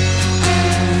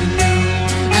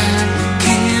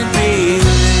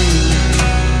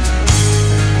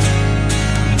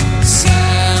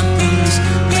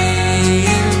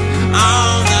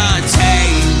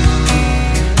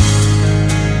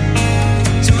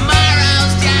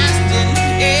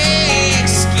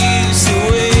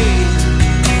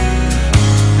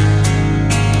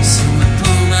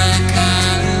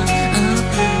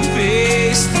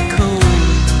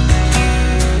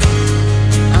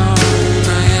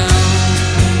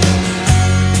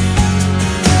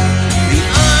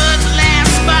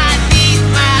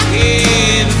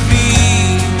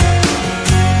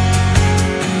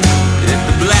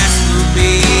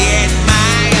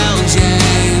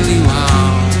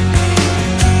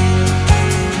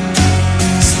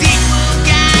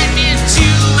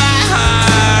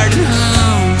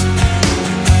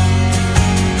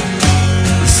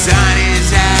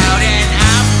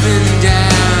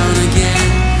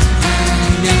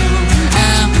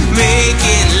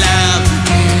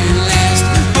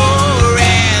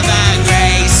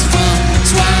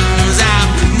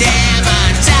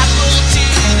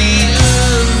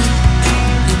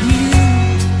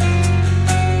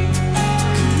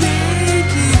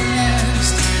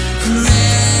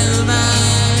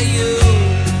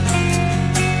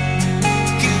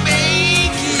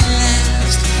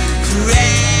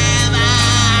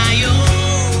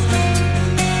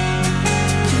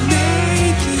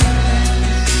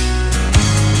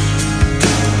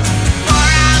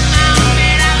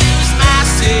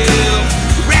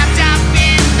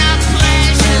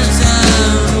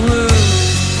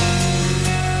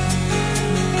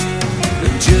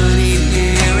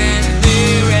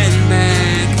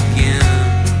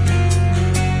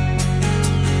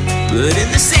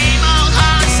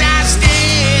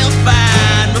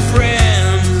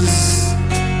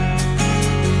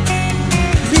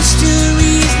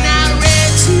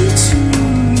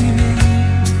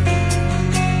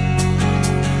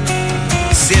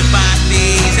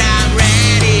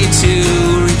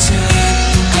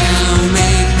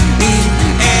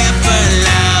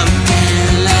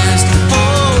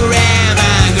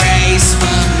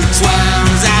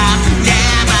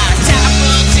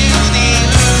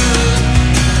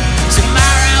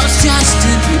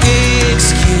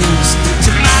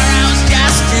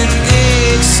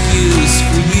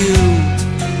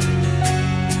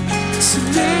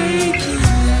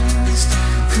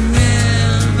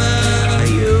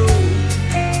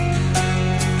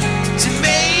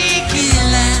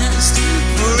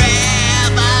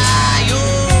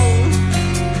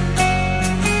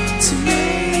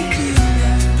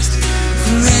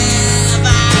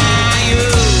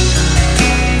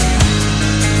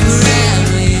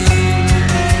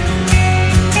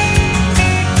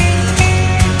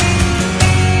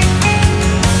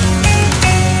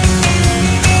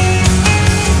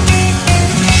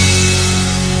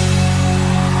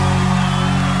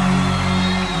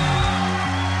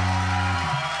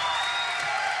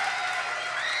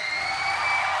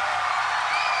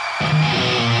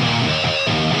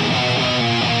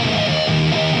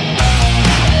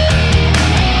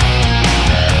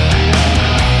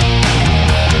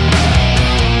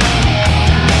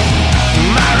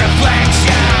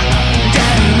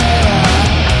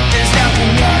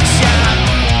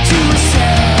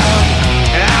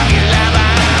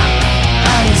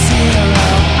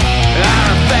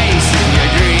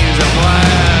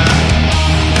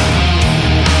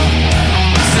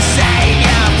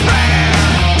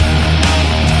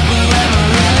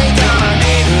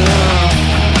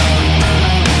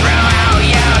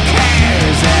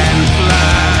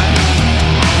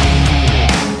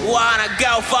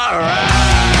 go for a ride.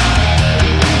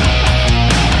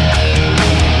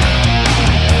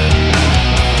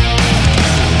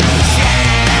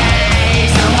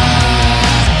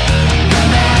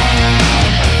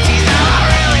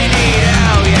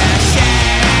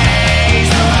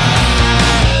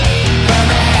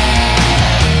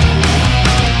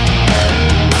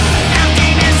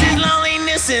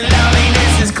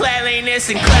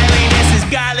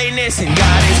 emptiness, and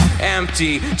God is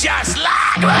empty, just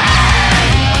like me.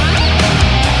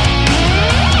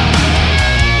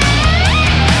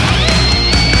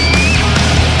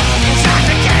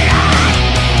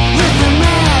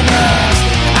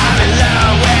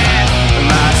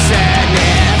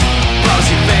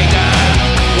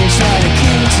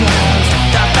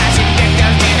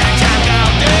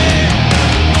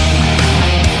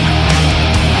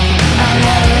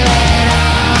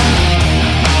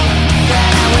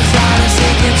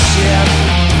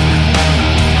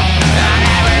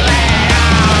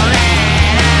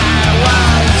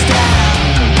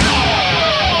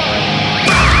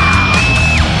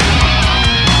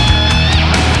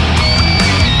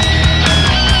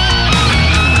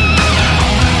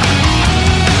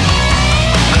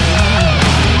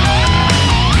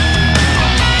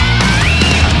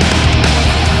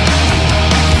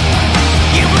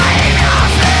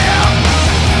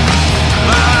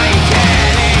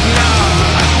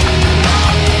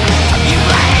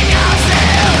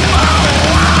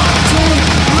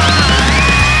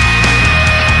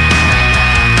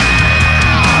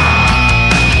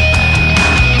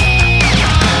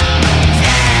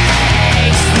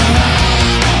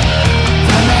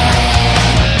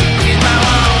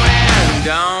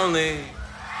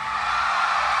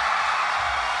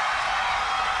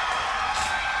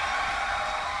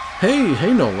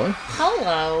 Hey, Nola.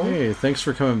 Hello. Hey, thanks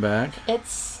for coming back.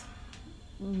 It's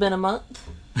been a month.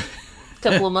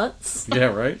 Couple of months.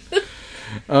 Yeah, right?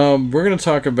 We're going to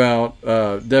talk about,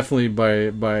 definitely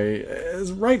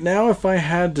right now, if I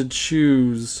had to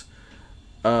choose,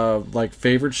 like,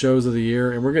 favorite shows of the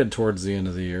year, and we're getting towards the end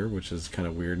of the year, which is kind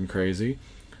of weird and crazy.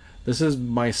 This is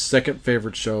my second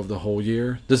favorite show of the whole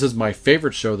year. This is my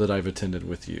favorite show that I've attended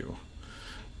with you.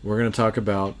 We're going to talk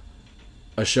about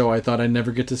a show I thought I'd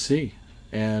never get to see.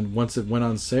 And once it went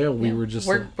on sale, we were just...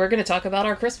 We're going to talk about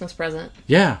our Christmas present.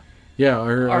 Yeah.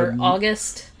 Our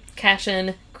August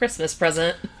cash-in Christmas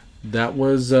present. That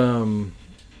was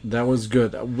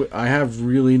good. I have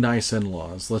really nice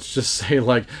in-laws. Let's just say,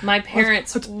 like... My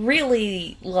parents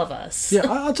really love us. Yeah,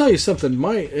 I'll tell you something.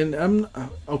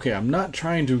 I'm not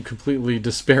trying to completely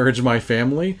disparage my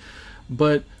family,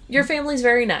 but... Your family's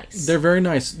very nice. They're very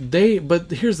nice.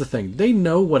 But here's the thing. They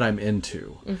know what I'm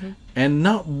into. Mm-hmm. And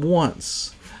not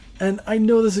once, and I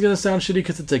know this is going to sound shitty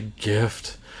because it's a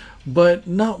gift, but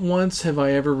not once have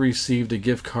I ever received a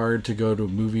gift card to go to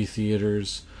movie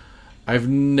theaters. I've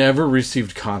never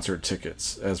received concert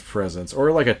tickets as presents,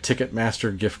 or like a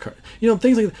Ticketmaster gift card.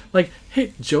 Things like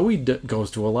hey, Joey goes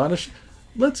to a lot of...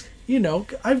 they've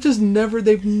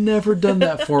never done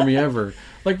that for me ever.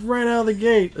 Like, right out of the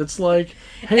gate, it's like,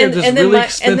 hey,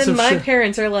 expensive And then my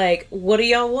parents are like, what do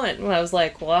y'all want? And I was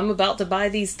like, well, I'm about to buy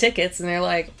these tickets. And they're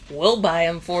like, we'll buy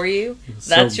them for you.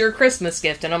 That's your Christmas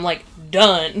gift. And I'm like,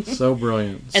 done. So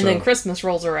brilliant. And then Christmas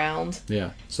rolls around.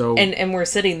 Yeah. So... And we're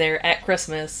sitting there at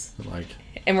Christmas. Like...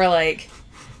 And we're like...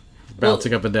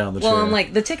 Bouncing up and down the chair. Well, I'm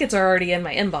like, the tickets are already in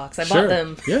my inbox. I bought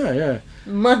them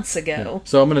months ago. Yeah.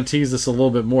 So I'm going to tease this a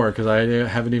little bit more because I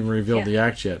haven't even revealed the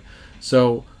act yet.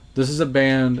 So... This is a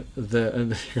band that, and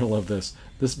you're going to love this,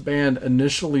 this band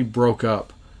initially broke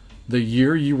up the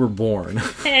year you were born.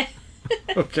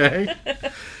 Okay?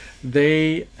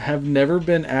 They have never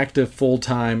been active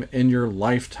full-time in your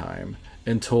lifetime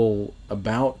until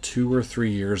about 2 or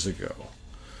 3 years ago.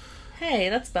 Hey,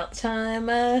 that's about the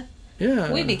time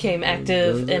we became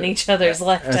active in each other's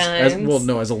lifetimes.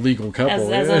 As a legal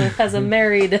couple. As a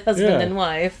married husband and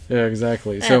wife. Yeah,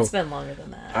 exactly. So it's been longer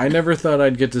than that. I never thought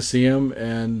I'd get to see him,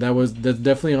 and that's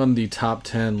definitely on the top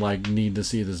 10, like, need to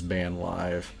see this band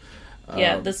live.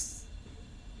 Yeah,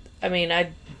 I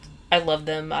love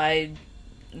them. I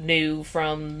knew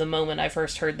from the moment I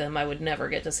first heard them I would never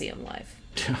get to see them live.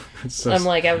 I'm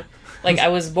like, I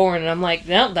was born, and I'm like,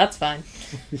 no, that's fine.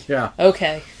 Yeah.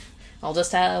 Okay. I'll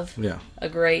just have a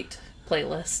great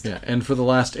playlist. Yeah, and for the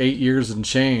last 8 years and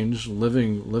change,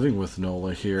 living with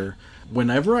Nola here,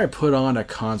 whenever I put on a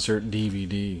concert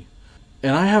DVD,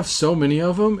 and I have so many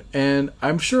of them, and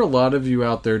I'm sure a lot of you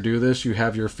out there do this, you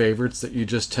have your favorites that you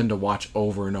just tend to watch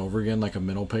over and over again like a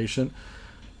mental patient.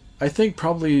 I think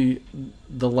probably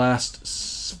the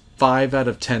last 5 out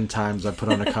of 10 times I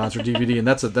put on a concert DVD, and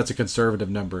that's a conservative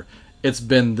number, it's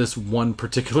been this one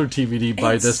particular DVD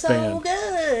by this band. Good.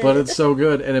 But it's so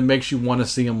good, and it makes you want to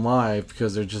see them live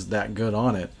because they're just that good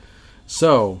on it.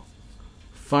 So,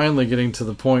 finally getting to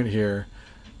the point here,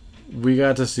 we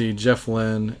got to see Jeff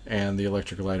Lynne and the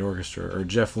Electric Light Orchestra, or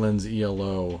Jeff Lynne's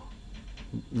ELO,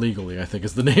 legally, I think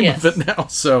is the name of it now.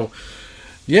 So,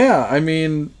 yeah, I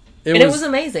mean... It was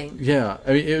amazing. Yeah,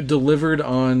 I mean, it delivered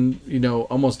on,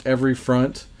 almost every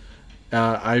front.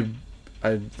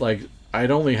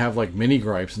 I'd only have like mini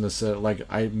gripes in this. Like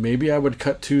I would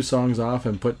cut 2 songs off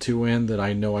and put 2 in that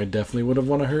I know I definitely would have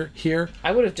want to hear.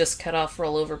 I would have just cut off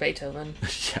Roll Over Beethoven.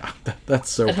 Yeah, that's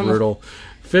so brutal.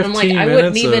 15 I'm like, I minutes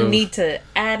wouldn't even of, need to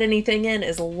add anything in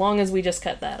as long as we just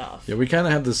cut that off. Yeah, we kind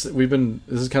of have this. This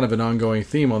is kind of an ongoing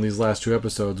theme on these last 2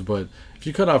 episodes. But if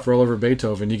you cut off Roll Over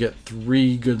Beethoven, you get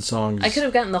 3 good songs. I could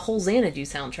have gotten the whole Xanadu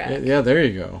soundtrack. Yeah, there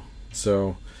you go.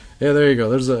 So, yeah, there you go.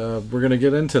 We're gonna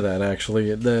get into that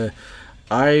actually.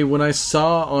 When I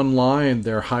saw online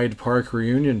their Hyde Park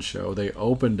reunion show, they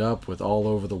opened up with All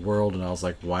Over the World, and I was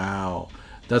like, wow,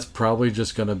 that's probably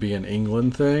just gonna be an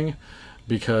England thing.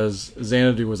 Because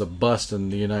Xanadu was a bust in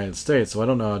the United States, so I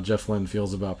don't know how Jeff Lynne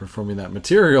feels about performing that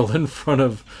material in front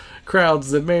of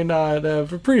crowds that may not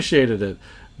have appreciated it.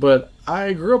 But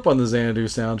I grew up on the Xanadu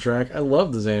soundtrack. I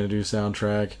love the Xanadu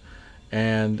soundtrack.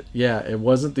 And yeah, it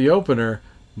wasn't the opener,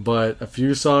 but a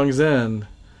few songs in,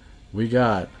 we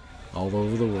got All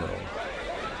Over the World.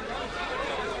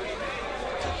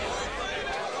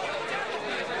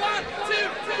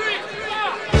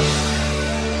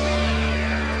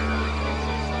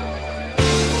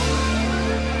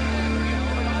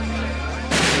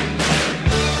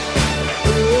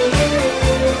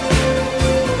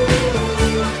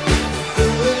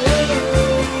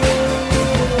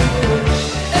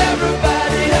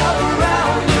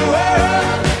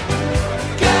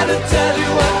 Tell you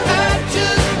what I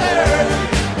just heard.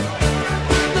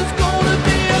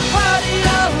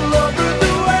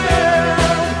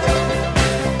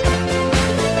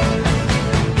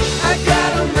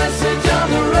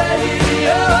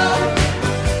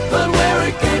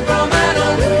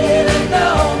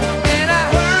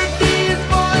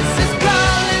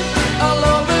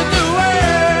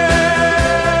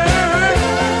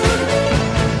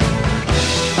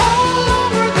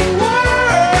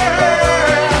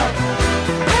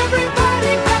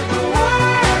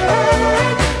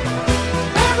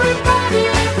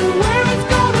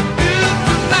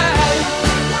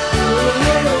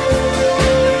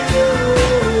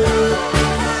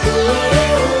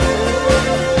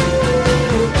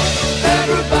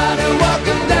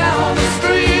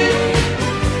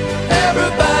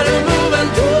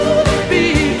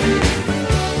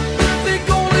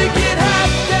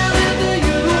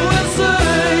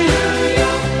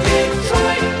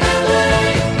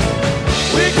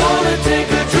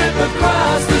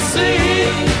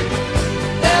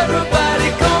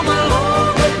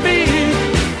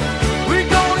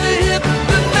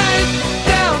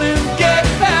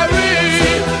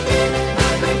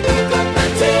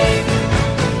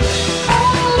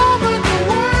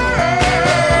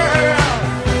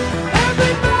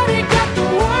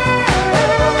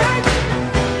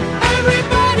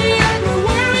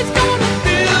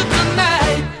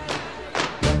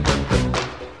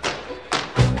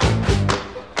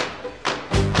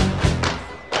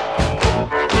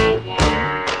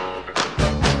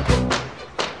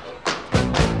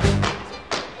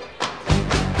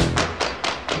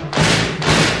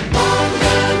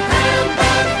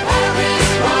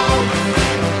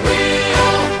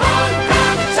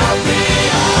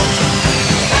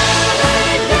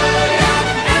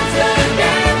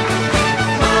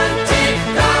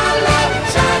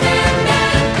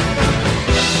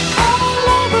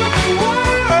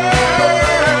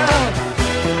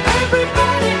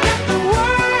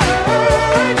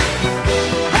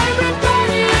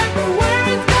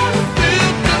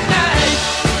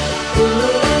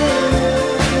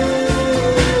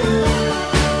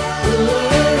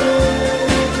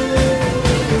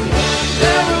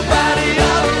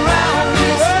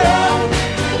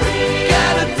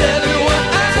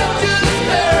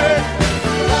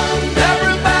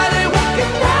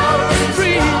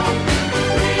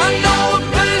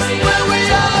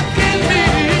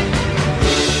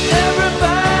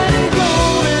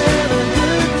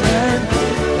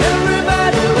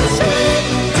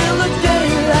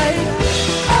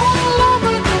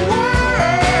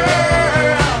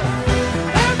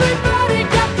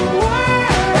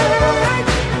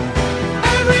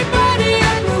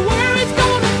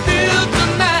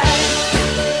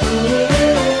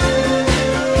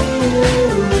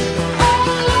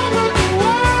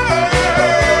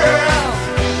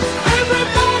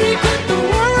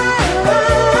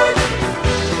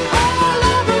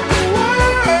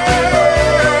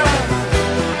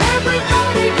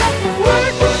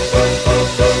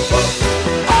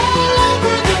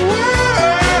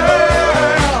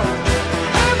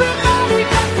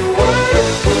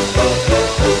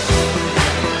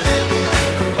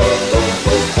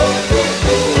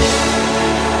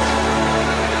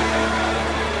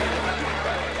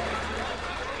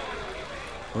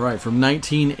 from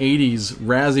 1980's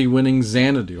Razzie-winning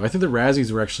Xanadu. I think the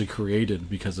Razzies were actually created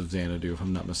because of Xanadu, if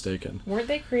I'm not mistaken. Weren't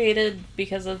they created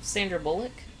because of Sandra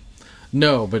Bullock?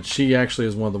 No, but she actually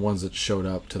is one of the ones that showed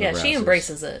up to the Razzies. Yeah, she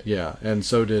embraces it. Yeah, and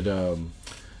so did,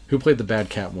 who played the bad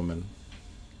Catwoman?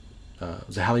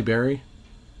 Was it Halle Berry?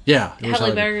 Yeah. It was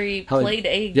Halle Berry played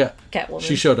a Catwoman.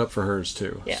 She showed up for hers,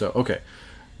 too. Yeah. So, okay.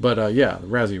 But, the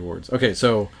Razzie Awards. Okay,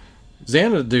 so,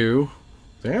 Xanadu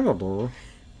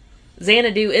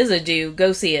is a do.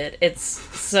 Go see it. It's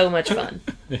so much fun.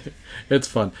 It's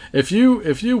fun. If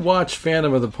you watch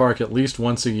Phantom of the Park at least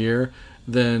once a year,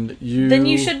 then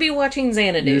you should be watching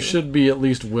Xanadu. You should be at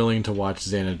least willing to watch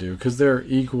Xanadu, because they're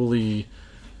equally...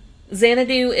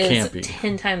 Xanadu is campy.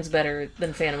 10 times better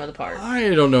than Phantom of the Park.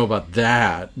 I don't know about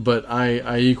that, but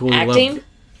I equally Acting, love...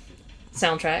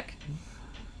 soundtrack.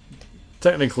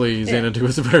 Technically, Xanadu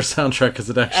is a better soundtrack because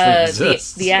it actually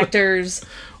exists. The actors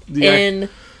in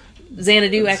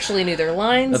Xanadu actually knew their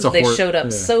lines. They showed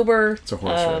up sober. It's a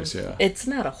horse race, yeah. It's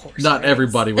not a horse race. Not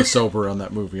everybody was sober on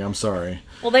that movie, I'm sorry.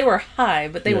 Well, they were high,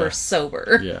 but they were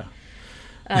sober. Yeah.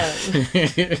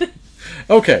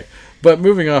 Okay, but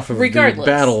moving off of the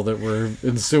battle that we're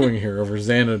ensuing here over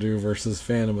Xanadu versus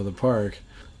Phantom of the Park.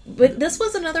 But this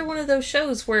was another one of those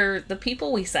shows where the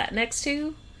people we sat next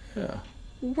to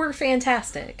were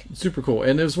fantastic. Super cool.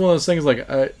 And it was one of those things like,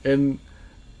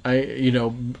 I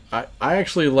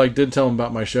actually did tell them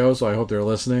about my show, so I hope they're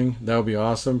listening. That would be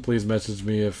awesome. Please message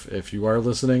me if you are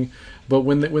listening. But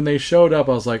when they showed up,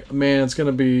 I was like, man,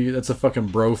 that's a fucking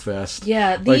bro fest.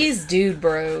 Yeah, these dude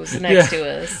bros next to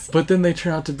us. But then they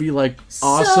turn out to be awesome,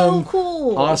 so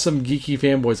cool, awesome geeky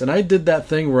fanboys. And I did that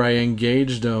thing where I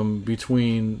engaged them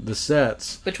between the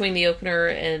sets, between the opener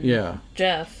and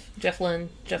Jeff Lynne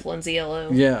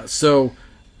ZLO. Yeah, so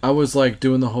I was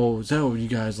doing the whole, so you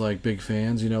guys big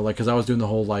fans, because I was doing the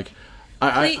whole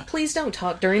please don't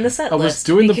talk during the set list. I was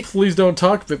doing the please don't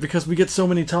talk bit because we get so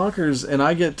many talkers, and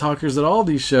I get talkers at all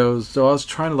these shows, so I was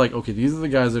trying to okay, these are the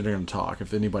guys that are going to talk,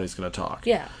 if anybody's going to talk.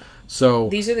 Yeah. So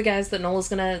these are the guys that Nola's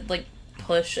going to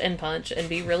push and punch and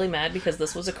be really mad because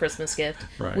this was a Christmas gift.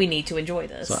 Right. We need to enjoy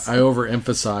this. So I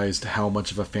overemphasized how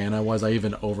much of a fan I was. I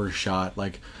even overshot,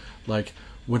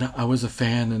 when I was a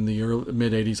fan in the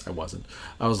mid '80s, I wasn't.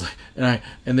 I was and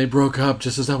they broke up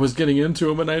just as I was getting into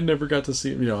them, and I never got to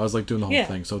see them. I was doing the whole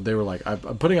thing. So they were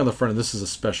I'm putting on the front, and this is a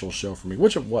special show for me,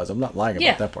 which it was. I'm not lying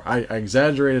about that part. I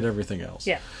exaggerated everything else.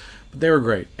 Yeah. But they were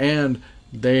great, and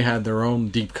they had their own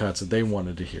deep cuts that they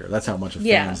wanted to hear. That's how much of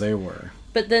fans they were.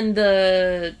 But then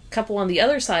the couple on the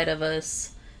other side of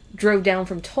us drove down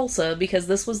from Tulsa because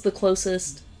this was the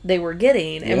closest they were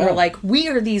getting, and we're like, we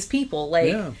are these people,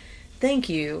 thank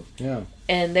you. Yeah.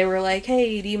 And they were like,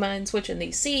 hey, do you mind switching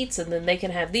these seats? And then they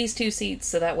can have these two seats,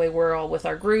 so that way we're all with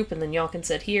our group, and then y'all can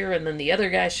sit here. And then the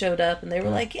other guys showed up, and they were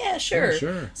like, yeah, sure. Yeah,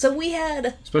 sure. So we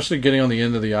had... Especially getting on the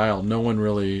end of the aisle, no one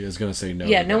really is going to say no.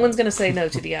 Yeah, no one's going to say no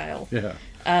to the aisle. Yeah.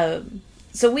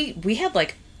 So we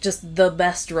had, just the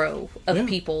best row of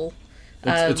people.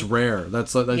 It's rare.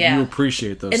 That's you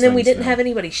appreciate those things. And then we didn't have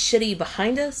anybody shitty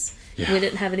behind us. Yeah. We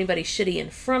didn't have anybody shitty in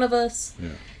front of us. Yeah.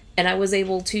 And I was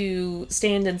able to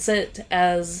stand and sit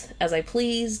as I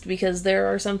pleased, because there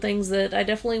are some things that I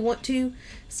definitely want to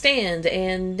stand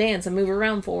and dance and move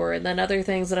around for, and then other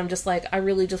things that I'm just I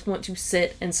really just want to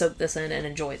sit and soak this in and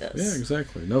enjoy this. Yeah,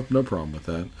 exactly. No problem with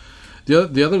that.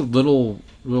 The other little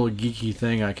geeky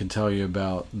thing I can tell you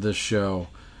about this show,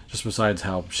 just besides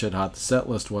how shit hot the set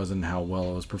list was and how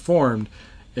well it was performed,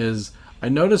 is I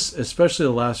noticed, especially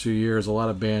the last few years, a lot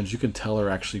of bands you can tell are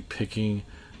actually picking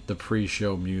the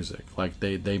pre-show music.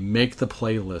 They make the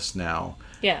playlist now,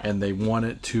 and they want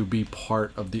it to be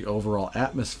part of the overall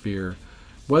atmosphere,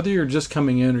 whether you're just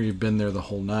coming in or you've been there the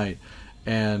whole night.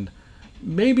 And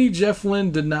maybe Jeff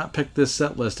Lynne did not pick this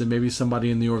set list, and maybe somebody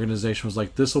in the organization was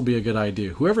like, this will be a good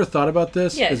idea. Whoever thought about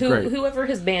this is great. Whoever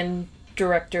his band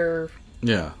director...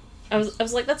 Yeah. I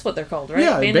was like, that's what they're called, right?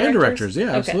 Yeah, band directors. Yeah,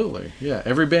 okay. Absolutely. Yeah,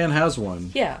 every band has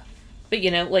one. Yeah. But,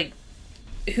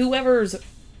 whoever's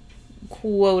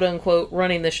quote unquote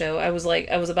running the show, I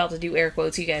was about to do air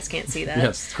quotes, you guys can't see that.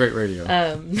 Yes, it's great radio.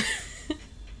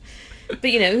 But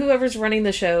whoever's running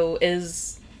the show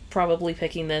is probably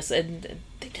picking this, and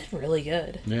they did really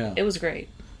good. Yeah, it was great.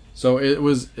 So it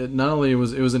was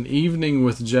an evening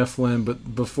with Jeff Lynne,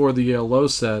 but before the ELO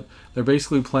set, they're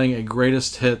basically playing a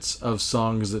greatest hits of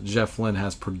songs that Jeff Lynne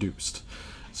has produced.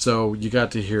 So you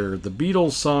got to hear the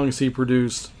Beatles songs he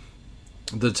produced,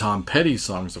 the Tom Petty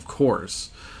songs, of course.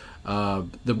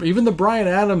 Even the Bryan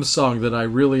Adams song that I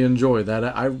really enjoy. That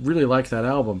I really like that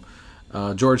album.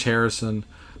 George Harrison.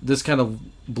 This kind of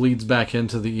bleeds back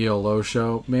into the ELO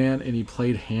show, man. And he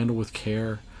played "Handle with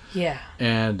Care." Yeah.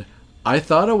 And I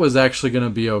thought it was actually going to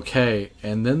be okay,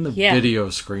 and then the Yeah. video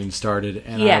screen started,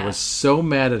 and Yeah. I was so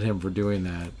mad at him for doing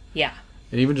that. Yeah.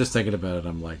 And even just thinking about it,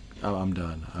 I'm like, I'm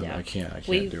done. Yeah. I can't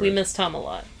We do we it. miss Tom a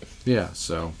lot. Yeah,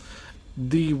 so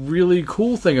the really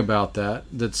cool thing about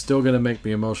that's still going to make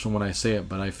me emotional when I say it,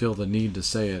 but I feel the need to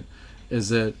say it, is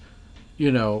that,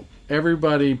 you know,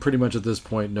 everybody pretty much at this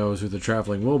point knows who the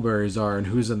Traveling Wilburys are and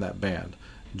who's in that band.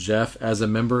 Jeff, as a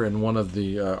member and one of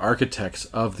the architects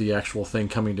of the actual thing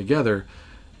coming together,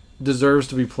 deserves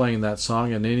to be playing that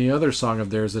song, and any other song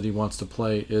of theirs that he wants to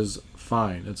play is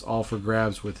fine. It's all for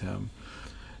grabs with him.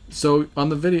 So on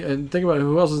the video, and think about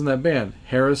who else is in that band.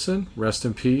 Harrison, rest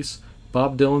in peace.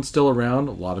 Bob Dylan's still around.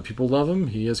 A lot of people love him.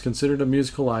 He is considered a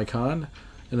musical icon,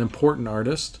 an important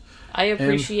artist. I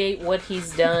appreciate what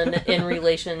he's done in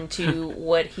relation to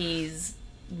what he's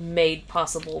made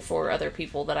possible for other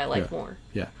people that I like more.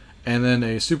 Yeah. And then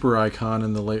a super icon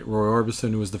in the late Roy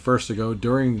Orbison, who was the first to go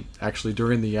during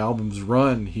the album's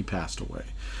run, he passed away.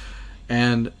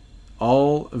 And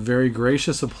all very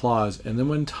gracious applause. And then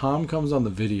when Tom comes on the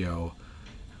video,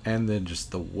 and then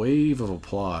just the wave of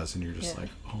applause, and you're just like,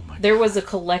 oh my God. There was a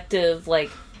collective,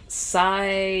 like,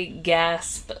 sigh,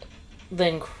 gasp,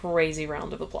 then crazy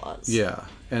round of applause. Yeah.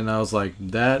 And I was like,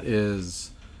 that is...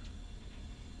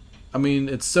 I mean,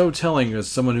 it's so telling as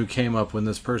someone who came up when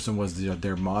this person was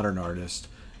their modern artist,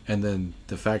 and then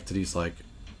the fact that he's like,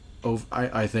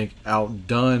 I think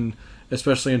outdone,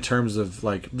 especially in terms of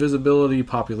like visibility,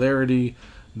 popularity,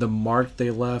 the mark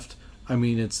they left. I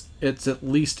mean, it's at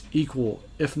least equal,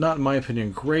 if not in my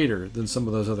opinion, greater than some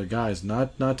of those other guys.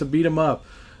 Not to beat them up,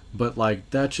 but like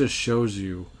that just shows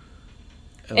you.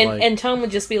 And Tom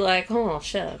would just be like, "Oh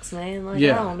shucks, man! Like, I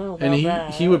don't know about and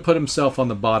that." he would put himself on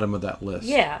the bottom of that list.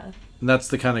 Yeah. And that's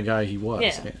the kind of guy he was.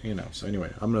 Yeah. You know. So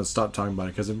anyway, I'm gonna stop talking about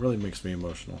it because it really makes me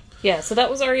emotional. Yeah. So that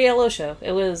was our ELO show.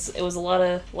 It was a lot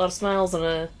of smiles and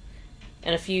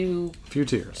a few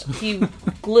tears,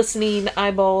 glistening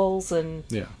eyeballs and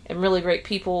yeah, and really great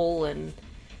people and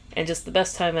just the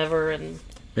best time ever. And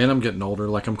I'm getting older.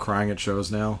 Like I'm crying at shows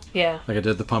now. Yeah. Like I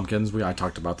did the Pumpkins. I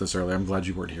talked about this earlier. I'm glad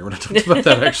you weren't here when I talked about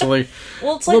that. Actually.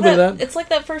 Well, it's a like little bit that. of that. It's like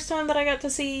that first time that I got to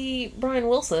see Brian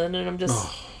Wilson, and I'm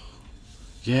just.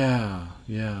 Yeah.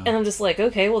 And I'm just like,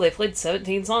 okay, well, they played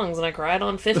 17 songs, and I cried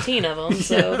on 15 of them,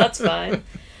 so that's fine.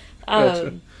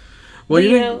 Gotcha. Well,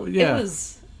 it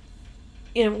was,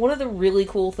 one of the really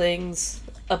cool things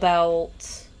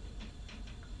about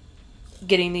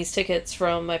getting these tickets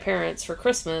from my parents for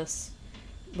Christmas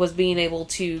was being able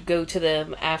to go to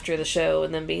them after the show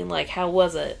and then being like, how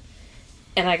was it?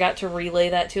 And I got to relay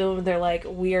that to them, and they're like,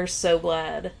 we are so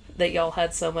glad that y'all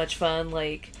had so much fun.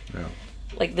 Like,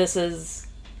 this is...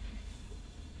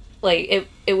 Like,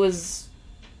 it was,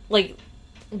 like,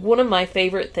 one of my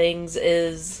favorite things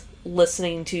is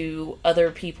listening to other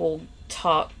people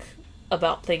talk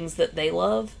about things that they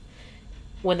love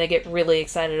when they get really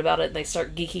excited about it and they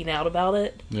start geeking out about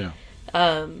it. Yeah.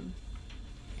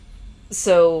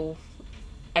 So,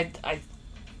 I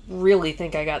really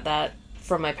think I got that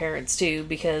from my parents, too,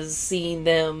 because seeing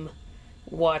them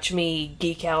watch me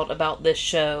geek out about this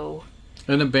show...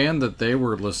 And a band that they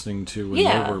were listening to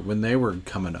when they were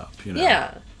coming up,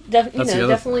 Yeah,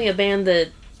 definitely a band that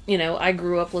I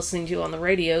grew up listening to on the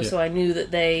radio, so I knew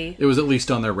that it was at least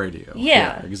on their radio.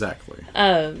 Yeah, exactly.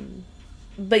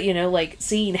 But like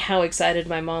seeing how excited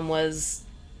my mom was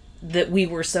that we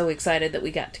were so excited that we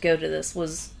got to go to this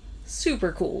was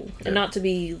super cool, and not to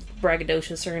be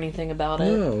braggadocious or anything about it.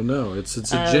 No, it's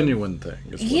a genuine thing.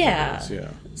 Yeah.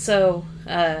 So.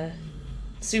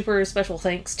 Super special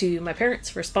thanks to my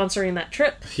parents for sponsoring that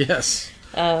trip. Yes.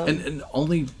 And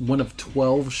only one of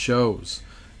 12 shows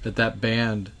that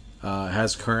band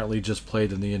has currently just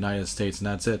played in the United States, and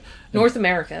that's it. North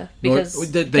America,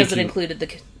 because it included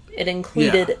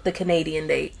the Canadian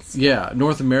dates. Yeah,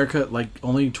 North America, like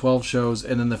only 12 shows,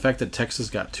 and then the fact that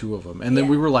Texas got 2 of them. And then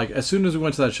we were like, as soon as we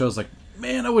went to that show, I was like,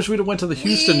 man, I wish we'd have went to the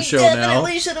Houston show now. We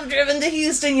definitely should have driven to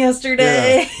Houston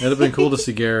yesterday. Yeah, it'd have been cool to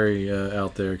see Gary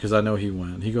out there, because I know he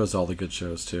went. He goes to all the good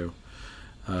shows, too.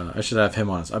 I should have him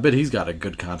on. I bet he's got a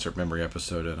good concert memory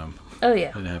episode in him. Oh,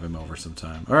 yeah. I'd have him over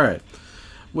sometime. All right.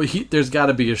 Well, there's got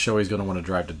to be a show he's going to want to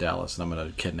drive to Dallas, and I'm going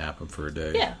to kidnap him for a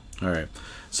day. Yeah. All right.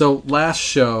 So, last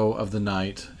show of the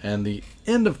night, and the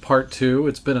end of part 2.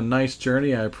 It's been a nice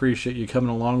journey. I appreciate you coming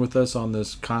along with us on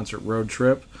this concert road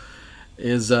trip.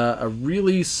 Is a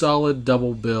really solid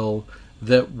double bill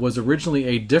that was originally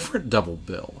a different double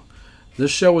bill. This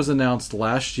show was announced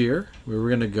last year. We were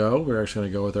going to go. We were actually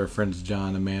going to go with our friends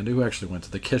John and Amanda, who actually went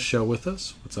to the KISS show with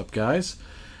us. What's up, guys?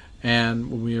 And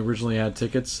when we originally had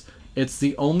tickets, It's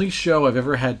the only show I've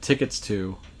ever had tickets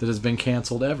to that has been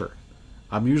canceled ever.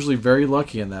 I'm usually very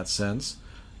lucky in that sense,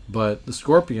 but the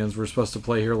Scorpions were supposed to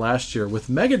play here last year with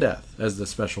Megadeth as the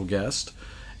special guest,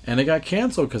 and it got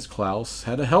canceled because Klaus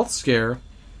had a health scare,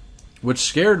 which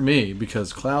scared me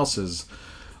because Klaus is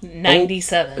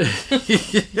 97.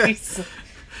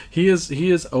 he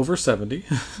is over 70,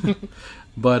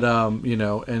 but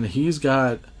and he's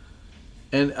got.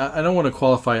 And I don't want to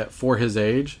qualify it for his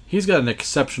age. He's got an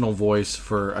exceptional voice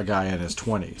for a guy in his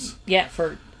 20s. Yeah,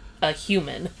 for a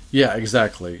human. Yeah,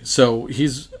 exactly. So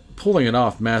he's pulling it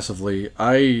off massively.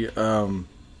 He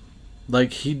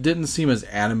didn't seem as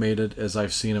animated as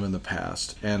I've seen him in the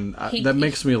past. And that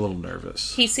makes me a little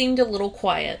nervous. He seemed a little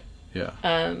quiet. Yeah.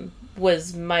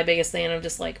 Was my biggest thing. I'm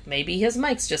just like, maybe his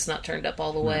mic's just not turned up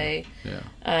all the way.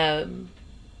 Yeah.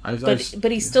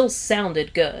 But he still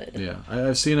sounded good. Yeah,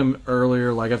 I've seen him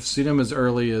earlier. Like I've seen him as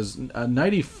early as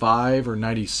 95 or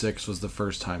 96 was the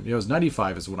first time. It was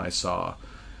 95 is when I saw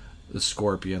the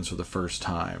Scorpions for the first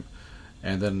time,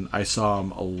 and then I saw him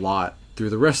a lot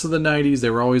through the rest of the 90s. They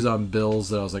were always on bills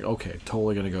that I was like, okay,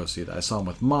 totally gonna go see that. I saw him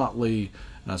with Motley,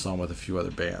 and I saw him with a few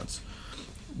other bands.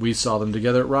 We saw them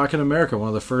together at Rockin' America, one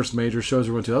of the first major shows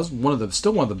we went to. That was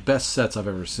still one of the best sets I've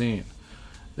ever seen.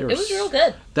 It was real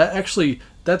good.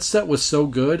 That set was so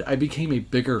good, I became a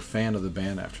bigger fan of the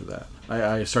band after that.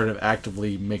 I started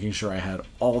actively making sure I had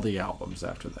all the albums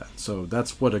after that. So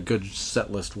that's what a good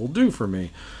set list will do for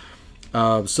me.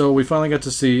 So we finally got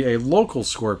to see a local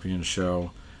Scorpion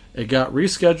show. It got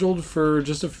rescheduled for it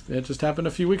just happened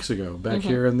a few weeks ago, back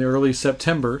here in the early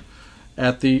September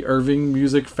at the Irving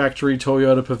Music Factory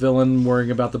Toyota Pavilion,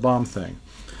 worrying about the bomb thing.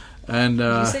 And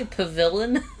Did you say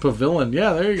pavilion? Pavilion,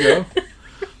 yeah, there you go.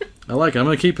 I like it. I'm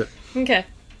going to keep it. Okay.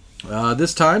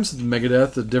 This time, since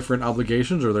Megadeth had different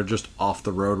obligations, or they're just off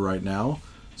the road right now,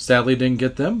 sadly didn't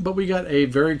get them, but we got a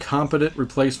very competent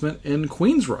replacement in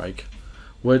Queensryche,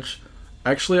 which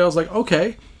actually I was like,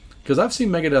 okay, because I've seen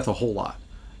Megadeth a whole lot.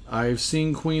 I've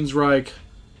seen Queensryche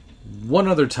one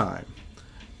other time,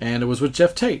 and it was with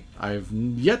Jeff Tate. I've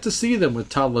yet to see them with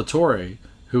Todd LaTorre,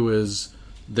 who is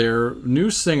their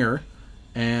new singer,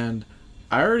 and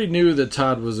I already knew that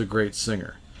Todd was a great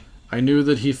singer. I knew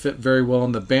that he fit very well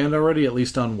in the band already, at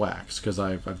least on Wax, because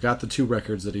I've got the 2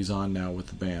 records that he's on now with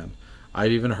the band.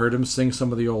 I'd even heard him sing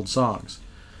some of the old songs.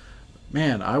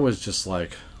 Man, I was just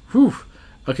like, whew.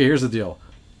 Okay, here's the deal.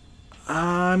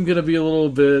 I'm going to be a little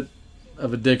bit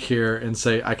of a dick here and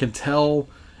say I can tell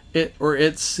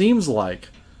it seems like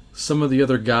some of the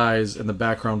other guys in the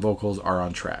background vocals are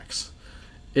on tracks.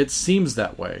 It seems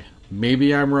that way.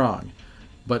 Maybe I'm wrong.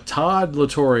 But Todd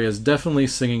LaTorre is definitely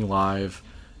singing live,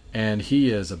 and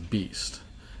he is a beast.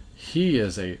 He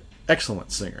is a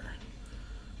excellent singer.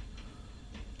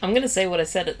 I'm going to say what I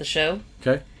said at the show.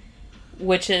 Okay.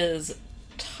 Which is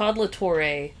Todd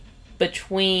LaTorre,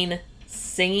 between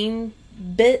singing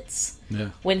bits,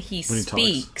 when he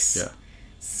speaks,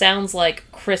 sounds like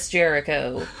Chris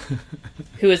Jericho,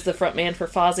 who is the frontman for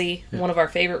Fozzy, one of our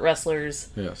favorite wrestlers.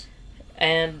 Yes.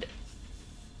 And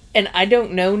I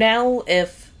don't know now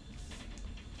if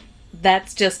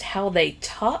that's just how they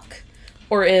talk,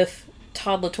 or if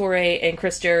Todd LaTorre and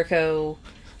Chris Jericho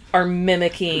are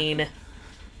mimicking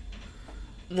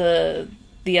the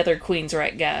other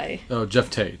Queensryche guy. Oh, Jeff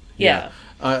Tate. Yeah.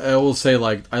 I will say,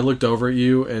 like, I looked over at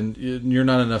you, and you're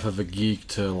not enough of a geek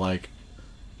to, like,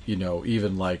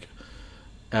 even, like,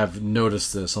 have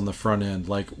noticed this on the front end.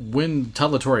 Like, when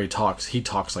Todd LaTorre talks, he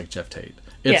talks like Jeff Tate.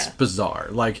 It's bizarre.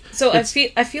 Like, so I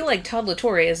feel like Todd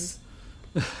LaTorre is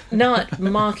not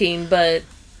mocking, but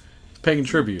paying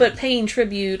tribute. But paying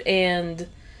tribute and,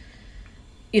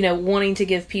 wanting to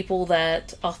give people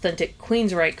that authentic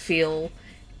Queensryche feel.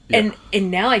 Yeah. And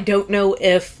now I don't know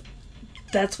if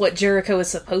that's what Jericho is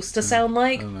supposed to sound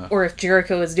like, or if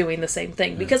Jericho is doing the same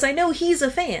thing, because I know he's a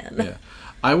fan. Yeah.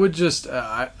 I would just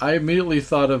I immediately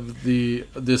thought of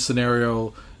this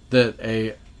scenario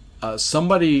that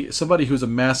somebody who's a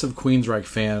massive Queensryche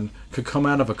fan could come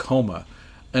out of a coma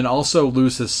and also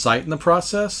lose his sight in the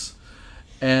process,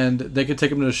 and they could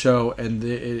take him to the show,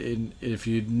 and if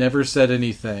you never said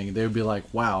anything, they would be like,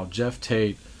 wow, Jeff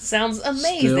Tate sounds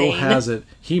amazing. Still has it.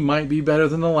 He might be better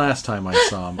than the last time I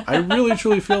saw him. I really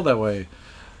truly feel that way.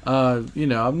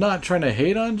 I'm not trying to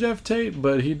hate on Jeff Tate,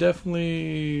 but he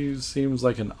definitely seems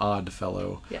like an odd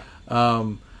fellow. Yeah.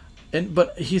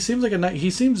 But he seems like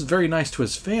he seems very nice to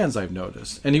his fans, I've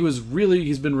noticed. And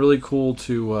he's been really cool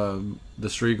to the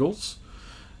Striegels.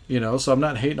 So I'm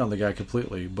not hating on the guy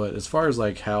completely, but as far as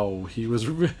like how he was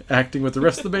acting with the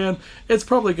rest of the band, it's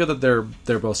probably good that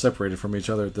they're both separated from each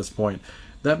other at this point.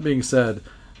 That being said,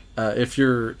 if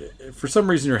you're, for some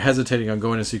reason you're hesitating on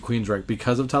going to see Queensryche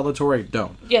because of Todd La Torre,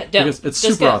 don't. Yeah, don't. Because it's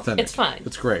Just super go. authentic. It's fine.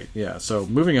 It's great. Yeah. So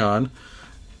moving on,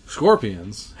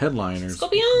 Scorpions headliners.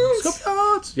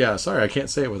 Scorpions! Yeah. Sorry, I can't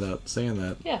say it without saying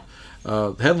that. Yeah.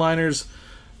 Headliners.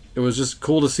 It was just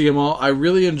cool to see them all. I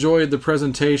really enjoyed the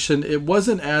presentation. It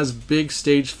wasn't as big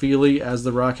stage feely as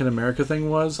the Rockin' America thing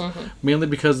was, mainly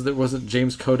because there wasn't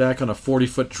James Kodak on a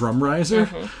 40-foot drum riser.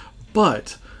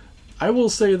 But I will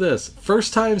say this.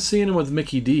 First time seeing him with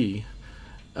Mickey D,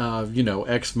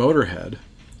 ex-Motorhead,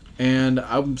 and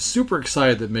I'm super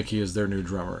excited that Mickey is their new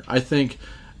drummer. I think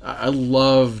I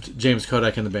loved James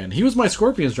Kodak in the band. He was my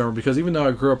Scorpions drummer because even though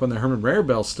I grew up on the Herman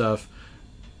Rarebell stuff,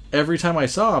 every time I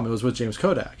saw him, it was with James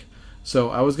Kodak. So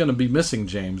I was going to be missing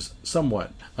James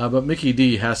somewhat. But Mickey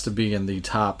D has to be in the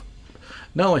top,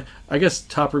 not only, I guess,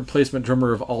 top replacement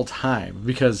drummer of all time,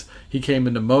 because he came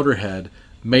into Motorhead,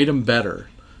 made him better,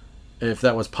 if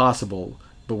that was possible.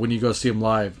 But when you go see him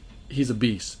live, he's a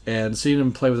beast. And seeing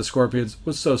him play with the Scorpions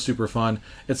was so super fun.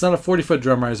 It's not a 40-foot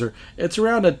drum riser. It's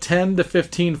around a 10 to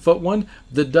 15-foot one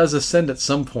that does ascend at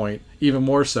some point, even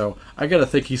more so. I got to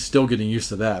think he's still getting used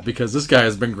to that, because this guy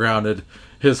has been grounded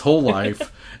his whole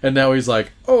life. And now he's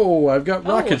like, oh, I've got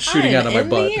rockets shooting out of my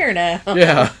butt. In the air now.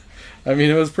 Yeah. I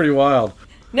mean, it was pretty wild.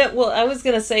 No, well, I was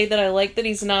going to say that I like that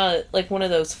he's not like one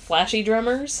of those flashy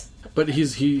drummers. But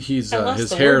he's his I lost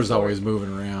the hair's word for always it.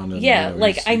 moving around. And, Yeah,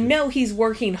 he's- I know he's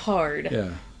working hard.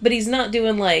 Yeah. But he's not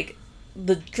doing, like,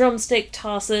 the drumstick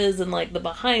tosses and, like, the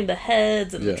behind the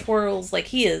heads and Yeah. the twirls. Like,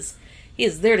 he is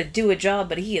there to do a job,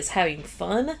 but he is having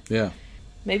fun. Yeah.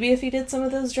 Maybe if he did some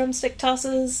of those drumstick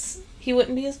tosses, he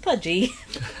wouldn't be as pudgy.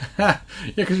 Yeah,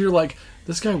 because you're like,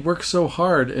 this guy works so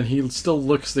hard, and he still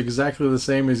looks exactly the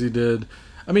same as he did.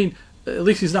 I mean, at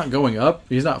least he's not going up.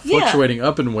 He's not fluctuating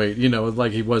up in weight,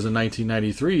 like he was in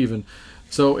 1993 even.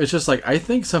 So it's just like, I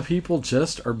think some people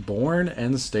just are born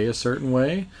and stay a certain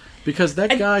way. Because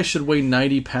that guy should weigh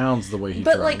 90 pounds the way he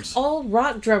But, drums. like, all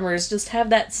rock drummers just have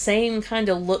that same kind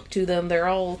of look to them. They're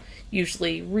all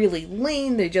usually really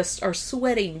lean. They just are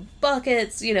sweating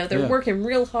buckets. They're Yeah. working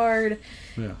real hard.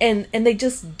 Yeah. And they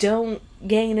just don't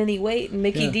gain any weight. And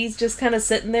Mickey Yeah. D's just kind of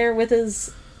sitting there with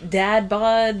his dad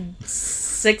bod,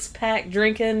 six-pack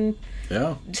drinking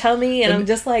Yeah. tummy. And I'm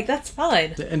just like, that's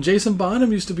fine. And Jason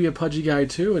Bonham used to be a pudgy guy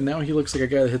too, and now he looks like a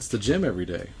guy that hits the gym every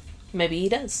day. Maybe he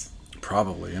does.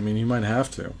 Probably. I mean, he might have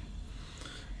to.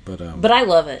 But But I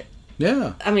love it.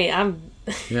 yeah. I mean,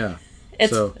 Yeah.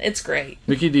 it's great.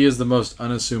 Mickey D is the most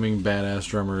unassuming badass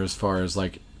drummer as far as,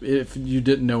 like, if you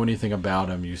didn't know anything about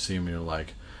him, you see him and you're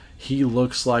like, he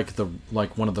looks like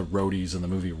one of the roadies in the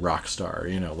movie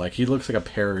Rockstar, like he looks like a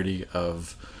parody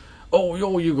of, oh,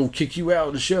 yo, you go kick you out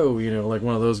of the show, like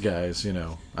one of those guys,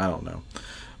 I don't know.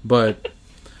 But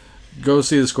go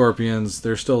see the Scorpions.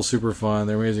 They're still super fun.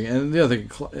 They're amazing. And the other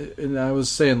thing, and I was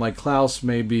saying, like, Klaus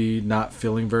may be not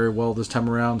feeling very well this time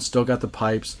around, still got the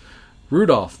pipes.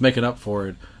 Rudolph making up for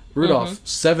it. Rudolph,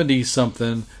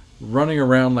 70-something, running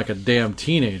around like a damn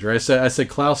teenager. I said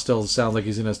Klaus still sounds like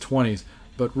he's in his 20s,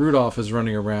 but Rudolph is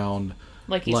running around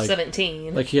Like he's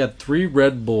 17. like he had 3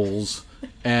 Red Bulls,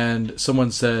 and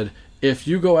someone said, if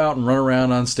you go out and run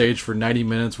around on stage for 90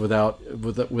 minutes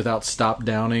without stop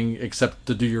downing except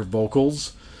to do your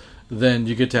vocals, then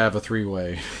you get to have a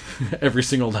 3-way every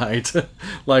single night.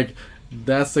 Like,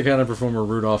 that's the kind of performer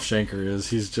Rudolph Schenker is.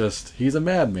 He's a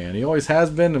madman. He always has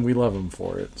been, and we love him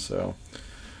for it. So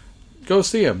go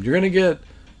see him. You're going to get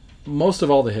most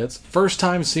of all the hits. First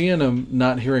time seeing him,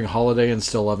 not hearing Holiday and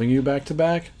Still Loving You back to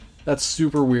back. That's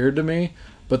super weird to me,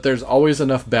 but there's always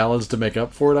enough ballads to make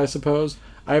up for it, I suppose.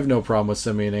 I have no problem with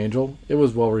Send Me an Angel. It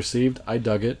was well received. I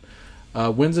dug it.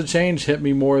 Winds of Change hit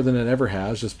me more than it ever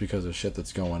has, just because of shit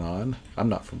that's going on. I'm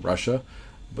not from Russia,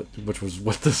 which was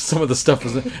what some of the stuff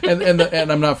was,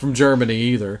 and I'm not from Germany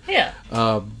either. Yeah.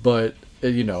 But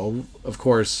of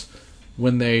course,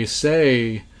 when they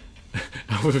say,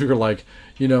 we were like,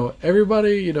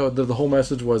 everybody, the whole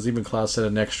message was, even Klaus said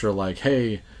an extra, like,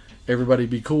 hey, everybody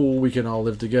be cool, we can all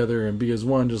live together and be as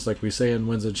one, just like we say in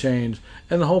Winds of Change.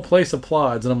 And the whole place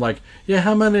applauds, and I'm like, yeah,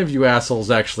 how many of you assholes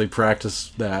actually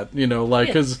practice that?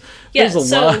 Because there's a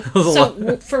lot.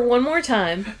 So for one more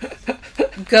time,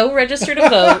 go register to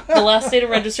vote. The last day to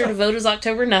register to vote is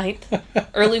October 9th.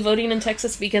 Early voting in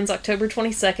Texas begins October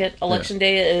 22nd. Election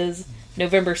day is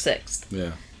November 6th.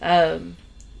 Yeah.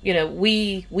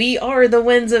 We are the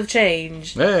Winds of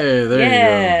Change. Hey, there you go.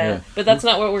 Yeah. But that's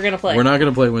not what we're going to play. We're not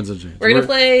going to play Winds of Change. We're going to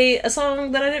play a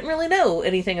song that I didn't really know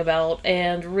anything about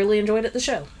and really enjoyed at the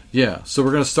show. Yeah, so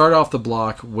we're going to start off the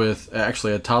block with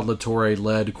actually a Todd La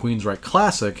Torre-led Queensryche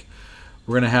classic.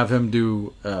 We're going to have him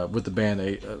do, with the band,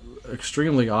 a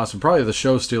extremely awesome, probably the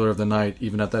show stealer of the night,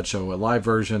 even at that show, a live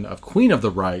version of Queen of the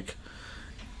Reich.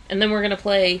 And then we're going to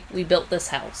play We Built This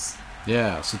House.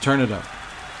 Yeah, so turn it up.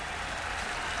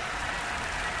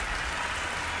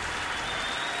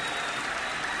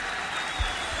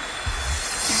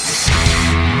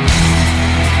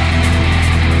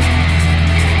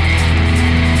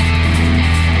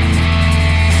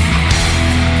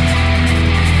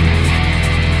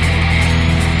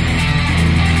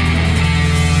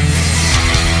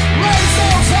 Raise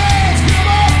those hands, come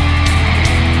on!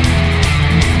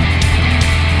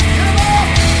 Come on!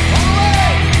 All the way!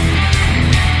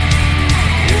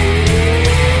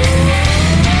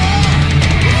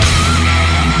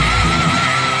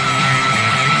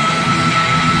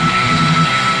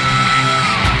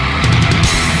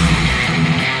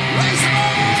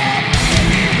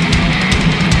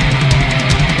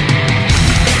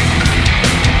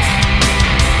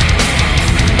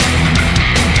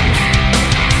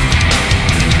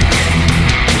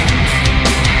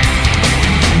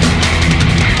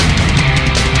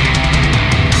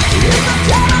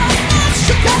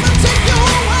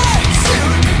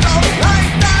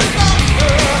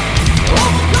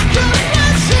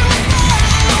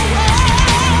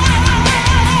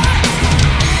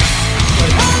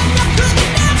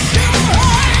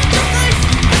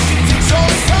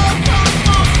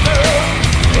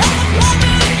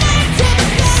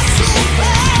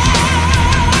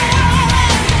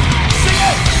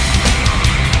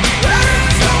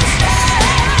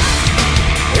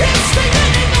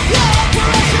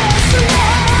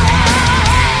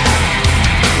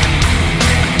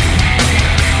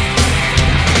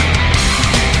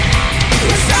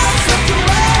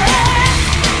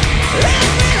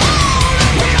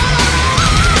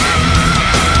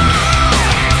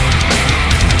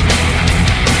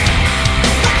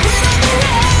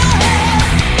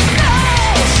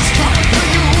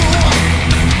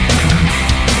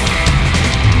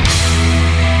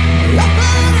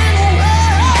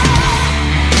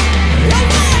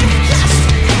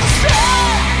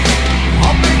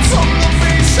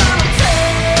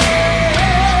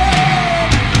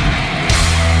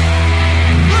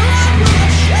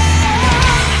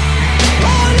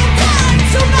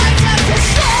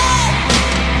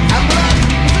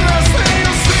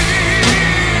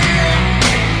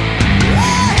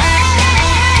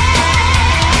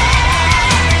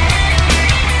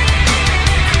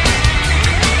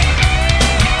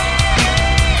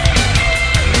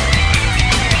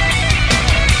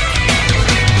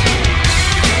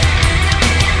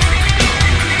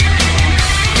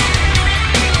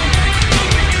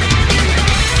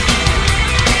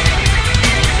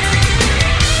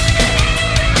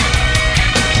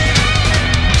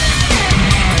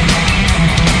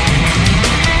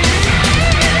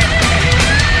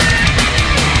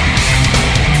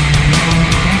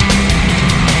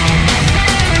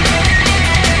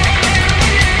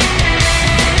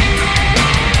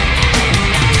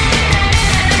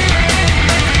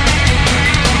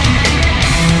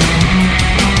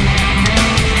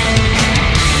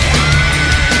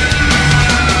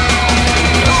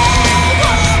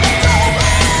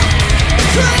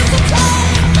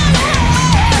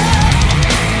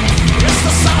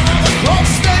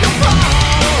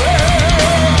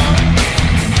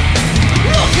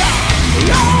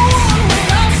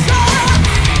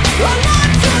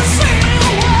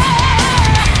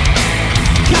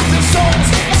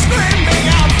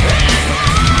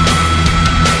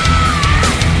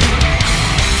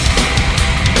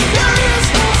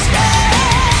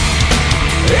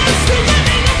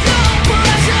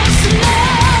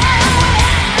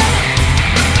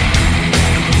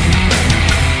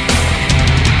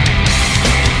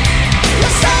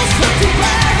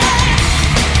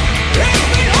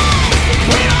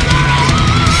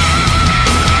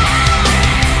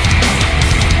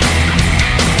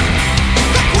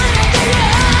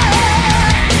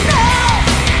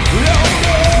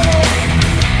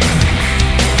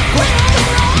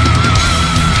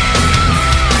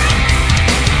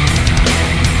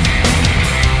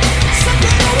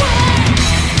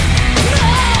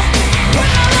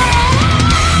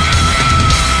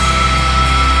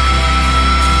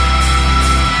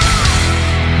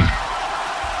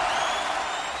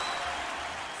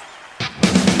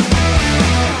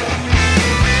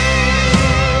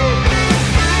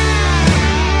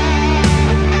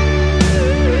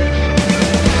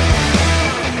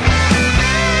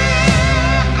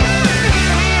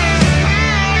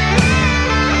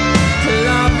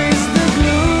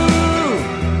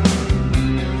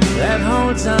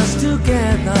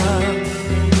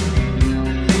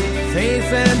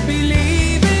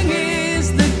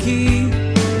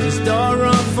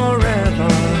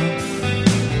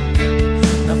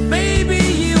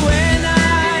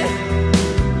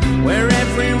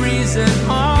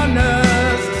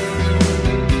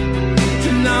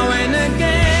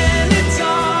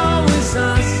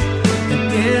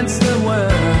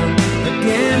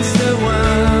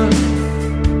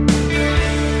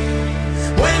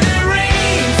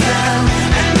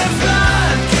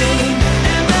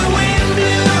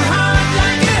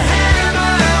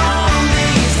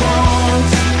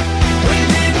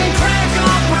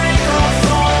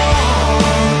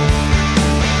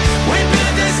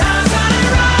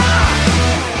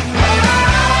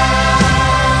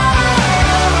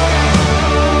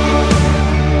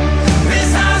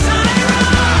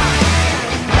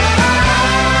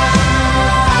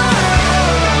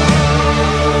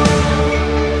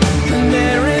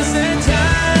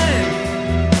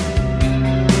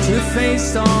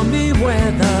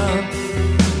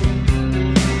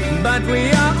 but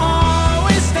we are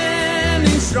always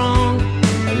standing strong,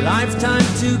 a lifetime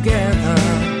together.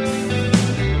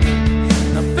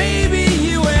 Now baby,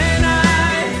 you and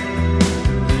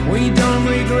I, we don't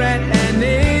regret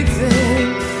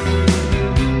anything.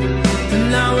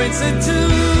 Now it's the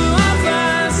two of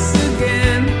us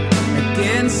again,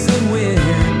 against the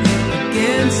wind,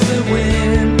 against the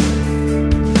wind.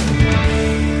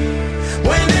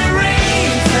 When the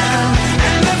rain fell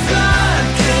and the flood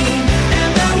came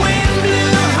and the wind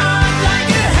blew hard like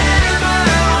a hammer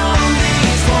on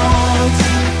these walls,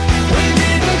 we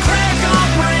didn't crack or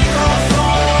break or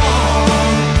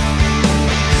fall.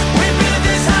 We built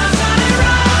this house on a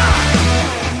rock.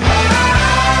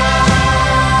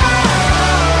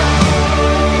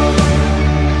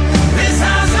 This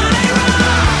house on a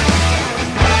rock.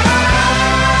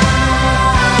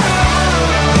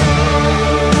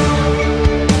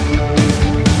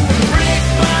 Brick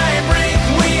by brick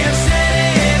we have set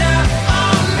it up.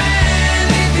 Oh man,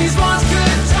 if these walls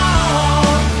could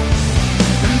talk.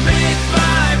 And bit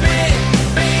by bit,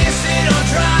 based it on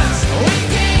trust, we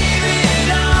gave it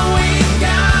all we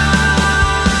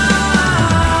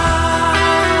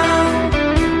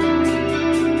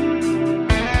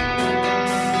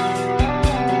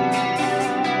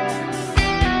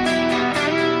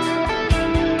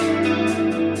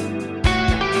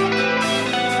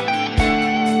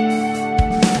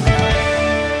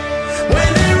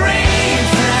When the rain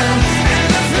fell and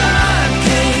the flood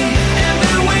came and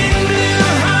the wind blew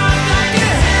hard like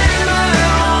a hammer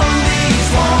on these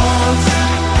walls,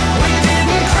 we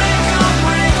didn't crack or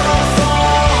break or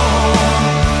fall.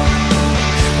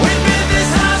 We built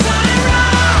this house on a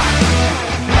rock.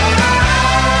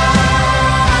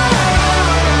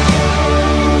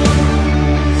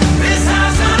 This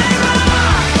house on a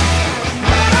rock.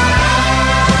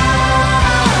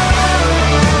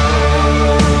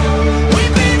 We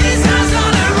built this house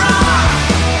on a rock.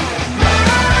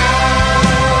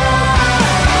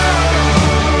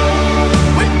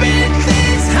 We built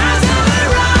this house on a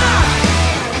rock.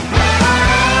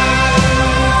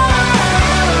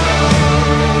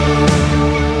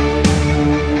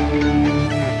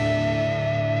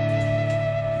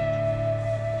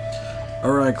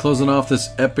 Alright, closing off this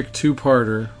epic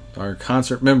two-parter, our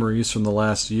concert memories from the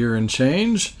last year and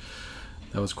change.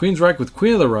 That was Queensryche with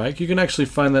Queen of the Reich. You can actually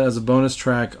find that as a bonus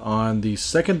track on the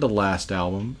second to last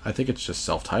album. I think it's just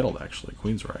self-titled, actually,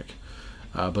 Queensryche.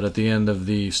 But at the end of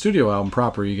the studio album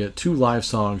proper, you get 2 live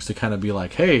songs to kind of be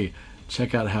like, hey,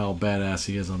 check out how badass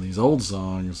he is on these old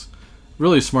songs.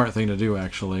 Really smart thing to do,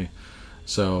 actually.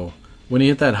 So when he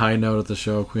hit that high note at the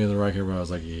show, Queen of the Reich, everybody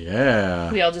was like,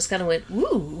 yeah. We all just kind of went,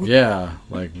 woo. Yeah,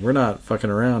 like, we're not fucking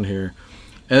around here.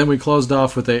 And then we closed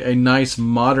off with a nice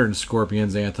modern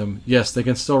Scorpions anthem. Yes, they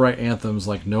can still write anthems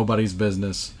like nobody's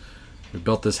business. We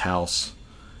built this house.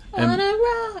 On a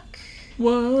rock.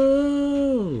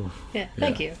 Whoa! Yeah,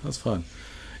 thank you. That's fun.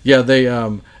 Yeah, they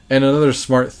and another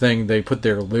smart thing, they put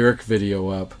their lyric video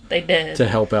up They did. to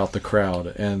help out the crowd,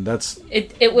 and that's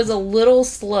It was a little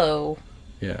slow,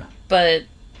 yeah. but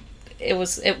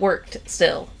it worked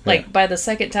still. Like Yeah. by the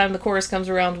second time the chorus comes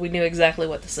around, we knew exactly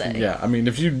what to say. Yeah, I mean,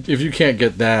 if you can't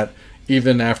get that,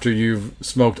 even after you've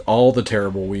smoked all the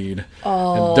terrible weed,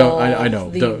 Oh, and I know,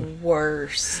 the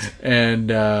worst.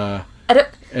 and I don't.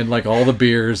 and like all the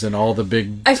beers and all the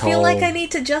big. I feel tall- like I need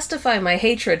to justify my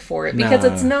hatred for it because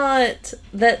Nah. it's not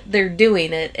that they're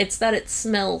doing it; it's that it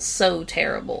smells so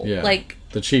terrible. Yeah, Like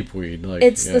the cheap weed. Like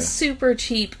it's yeah. the super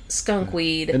cheap skunk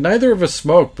weed. And neither of us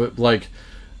smoke, but like.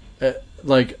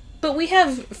 But we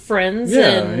have friends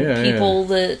Yeah, and yeah, people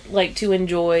that like to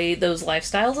enjoy those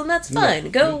lifestyles, and that's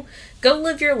fine. Go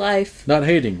live your life. Not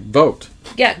hating. Vote.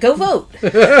 Yeah, go vote.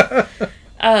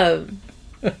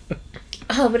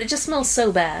 But it just smells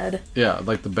so bad. Yeah,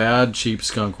 like the bad, cheap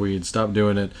skunk weed. Stop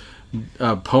doing it.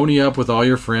 Pony up with all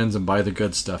your friends and buy the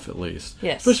good stuff at least.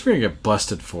 Yes. Especially if you're going to get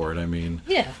busted for it, I mean.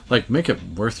 Yeah. Like, make it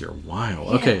worth your while.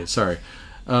 Yeah. Okay, sorry.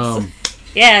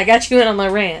 Yeah, I got you in on my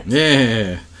rant.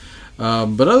 Yeah.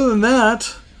 But other than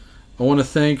that, I want to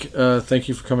thank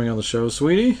you for coming on the show,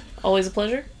 sweetie. Always a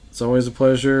pleasure. It's always a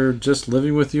pleasure just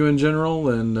living with you in general,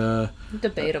 and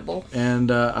Debatable.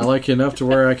 I like you enough to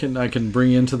where I can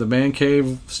bring you into the man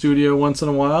cave studio once in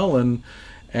a while,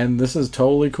 and this is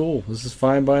totally cool. This is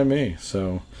fine by me.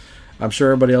 So I'm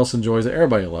sure everybody else enjoys it.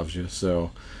 Everybody loves you.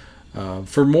 So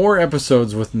for more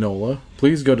episodes with Nola,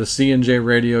 please go to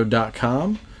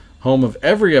cnjradio.com, home of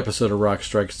every episode of Rock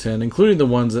Strikes 10, including the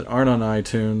ones that aren't on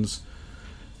iTunes.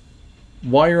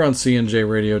 While you're on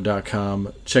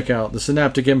cnjradio.com, check out the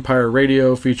Synaptic Empire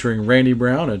Radio featuring Randy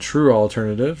Brown, a true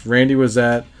alternative. Randy was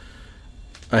at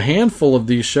a handful of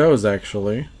these shows,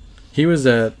 actually. He was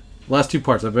at last 2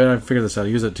 parts. I bet I figured this out.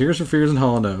 He was at Tears for Fears and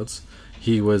Hall & Oates.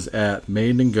 He was at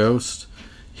Maiden and Ghost.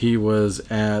 He was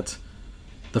at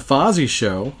the Fozzy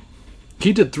show.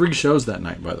 He did 3 shows that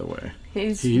night, by the way.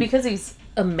 Because he's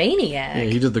a maniac. Yeah,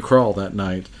 he did the Crawl that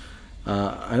night.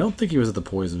 I don't think he was at the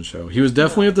Poison show. He was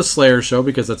definitely at the Slayer show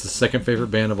because that's his second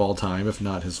favorite band of all time, if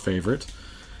not his favorite.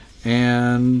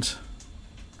 And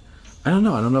I don't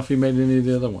know. I don't know if he made any of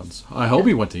the other ones. I hope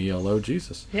he went to ELO.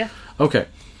 Jesus. Yeah. Okay.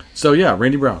 So, yeah,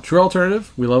 Randy Brown. True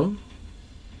Alternative. We love him.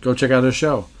 Go check out his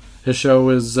show. His show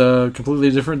is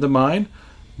completely different than mine,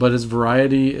 but his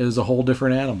variety is a whole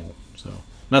different animal. So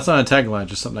that's not a tagline,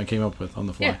 just something I came up with on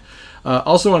the fly. Yeah.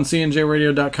 Also on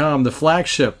CNJRadio.com, the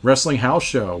flagship Wrestling House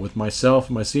Show with myself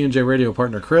and my CNJ Radio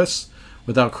partner Chris.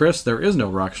 Without Chris, there is no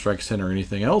Rock Strikes 10 or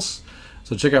anything else.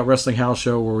 So check out Wrestling House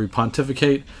Show, where we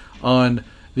pontificate on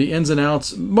the ins and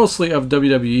outs, mostly of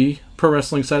WWE pro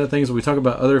wrestling side of things. We talk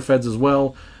about other feds as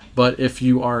well. But if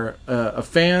you are a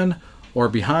fan or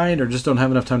behind or just don't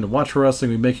have enough time to watch pro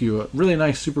wrestling, we make you a really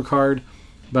nice super card,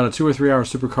 about a 2 or 3 hour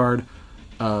super card,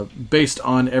 based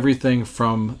on everything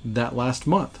from that last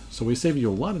month. So we save you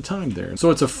a lot of time there. So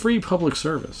it's a free public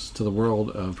service to the world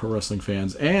of pro wrestling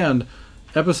fans. And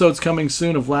episodes coming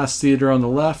soon of Last Theater on the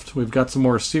Left. We've got some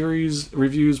more series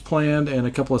reviews planned and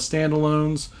a couple of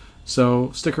standalones.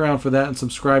 So stick around for that and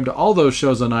subscribe to all those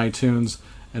shows on iTunes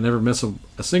and never miss a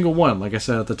single one, like I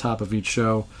said at the top of each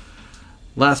show.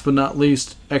 Last but not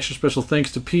least, extra special thanks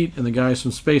to Pete and the guys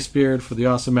from Spacebeard for the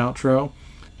awesome outro.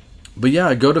 But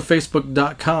yeah, go to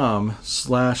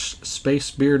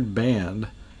facebook.com/SpacebeardBand,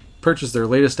 purchase their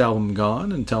latest album,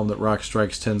 Gone, and tell them that Rock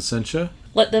Strikes 10 sent you.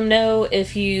 Let them know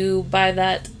if you buy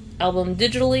that album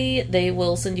digitally, they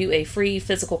will send you a free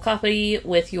physical copy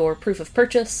with your proof of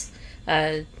purchase.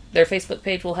 Their Facebook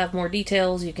page will have more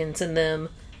details. You can send them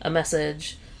a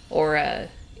message or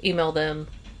email them.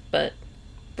 But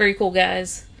very cool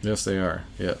guys. Yes, they are.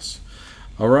 Yes.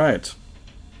 All right.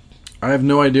 I have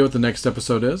no idea what the next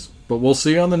episode is, but we'll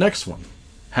see you on the next one.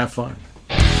 Have fun.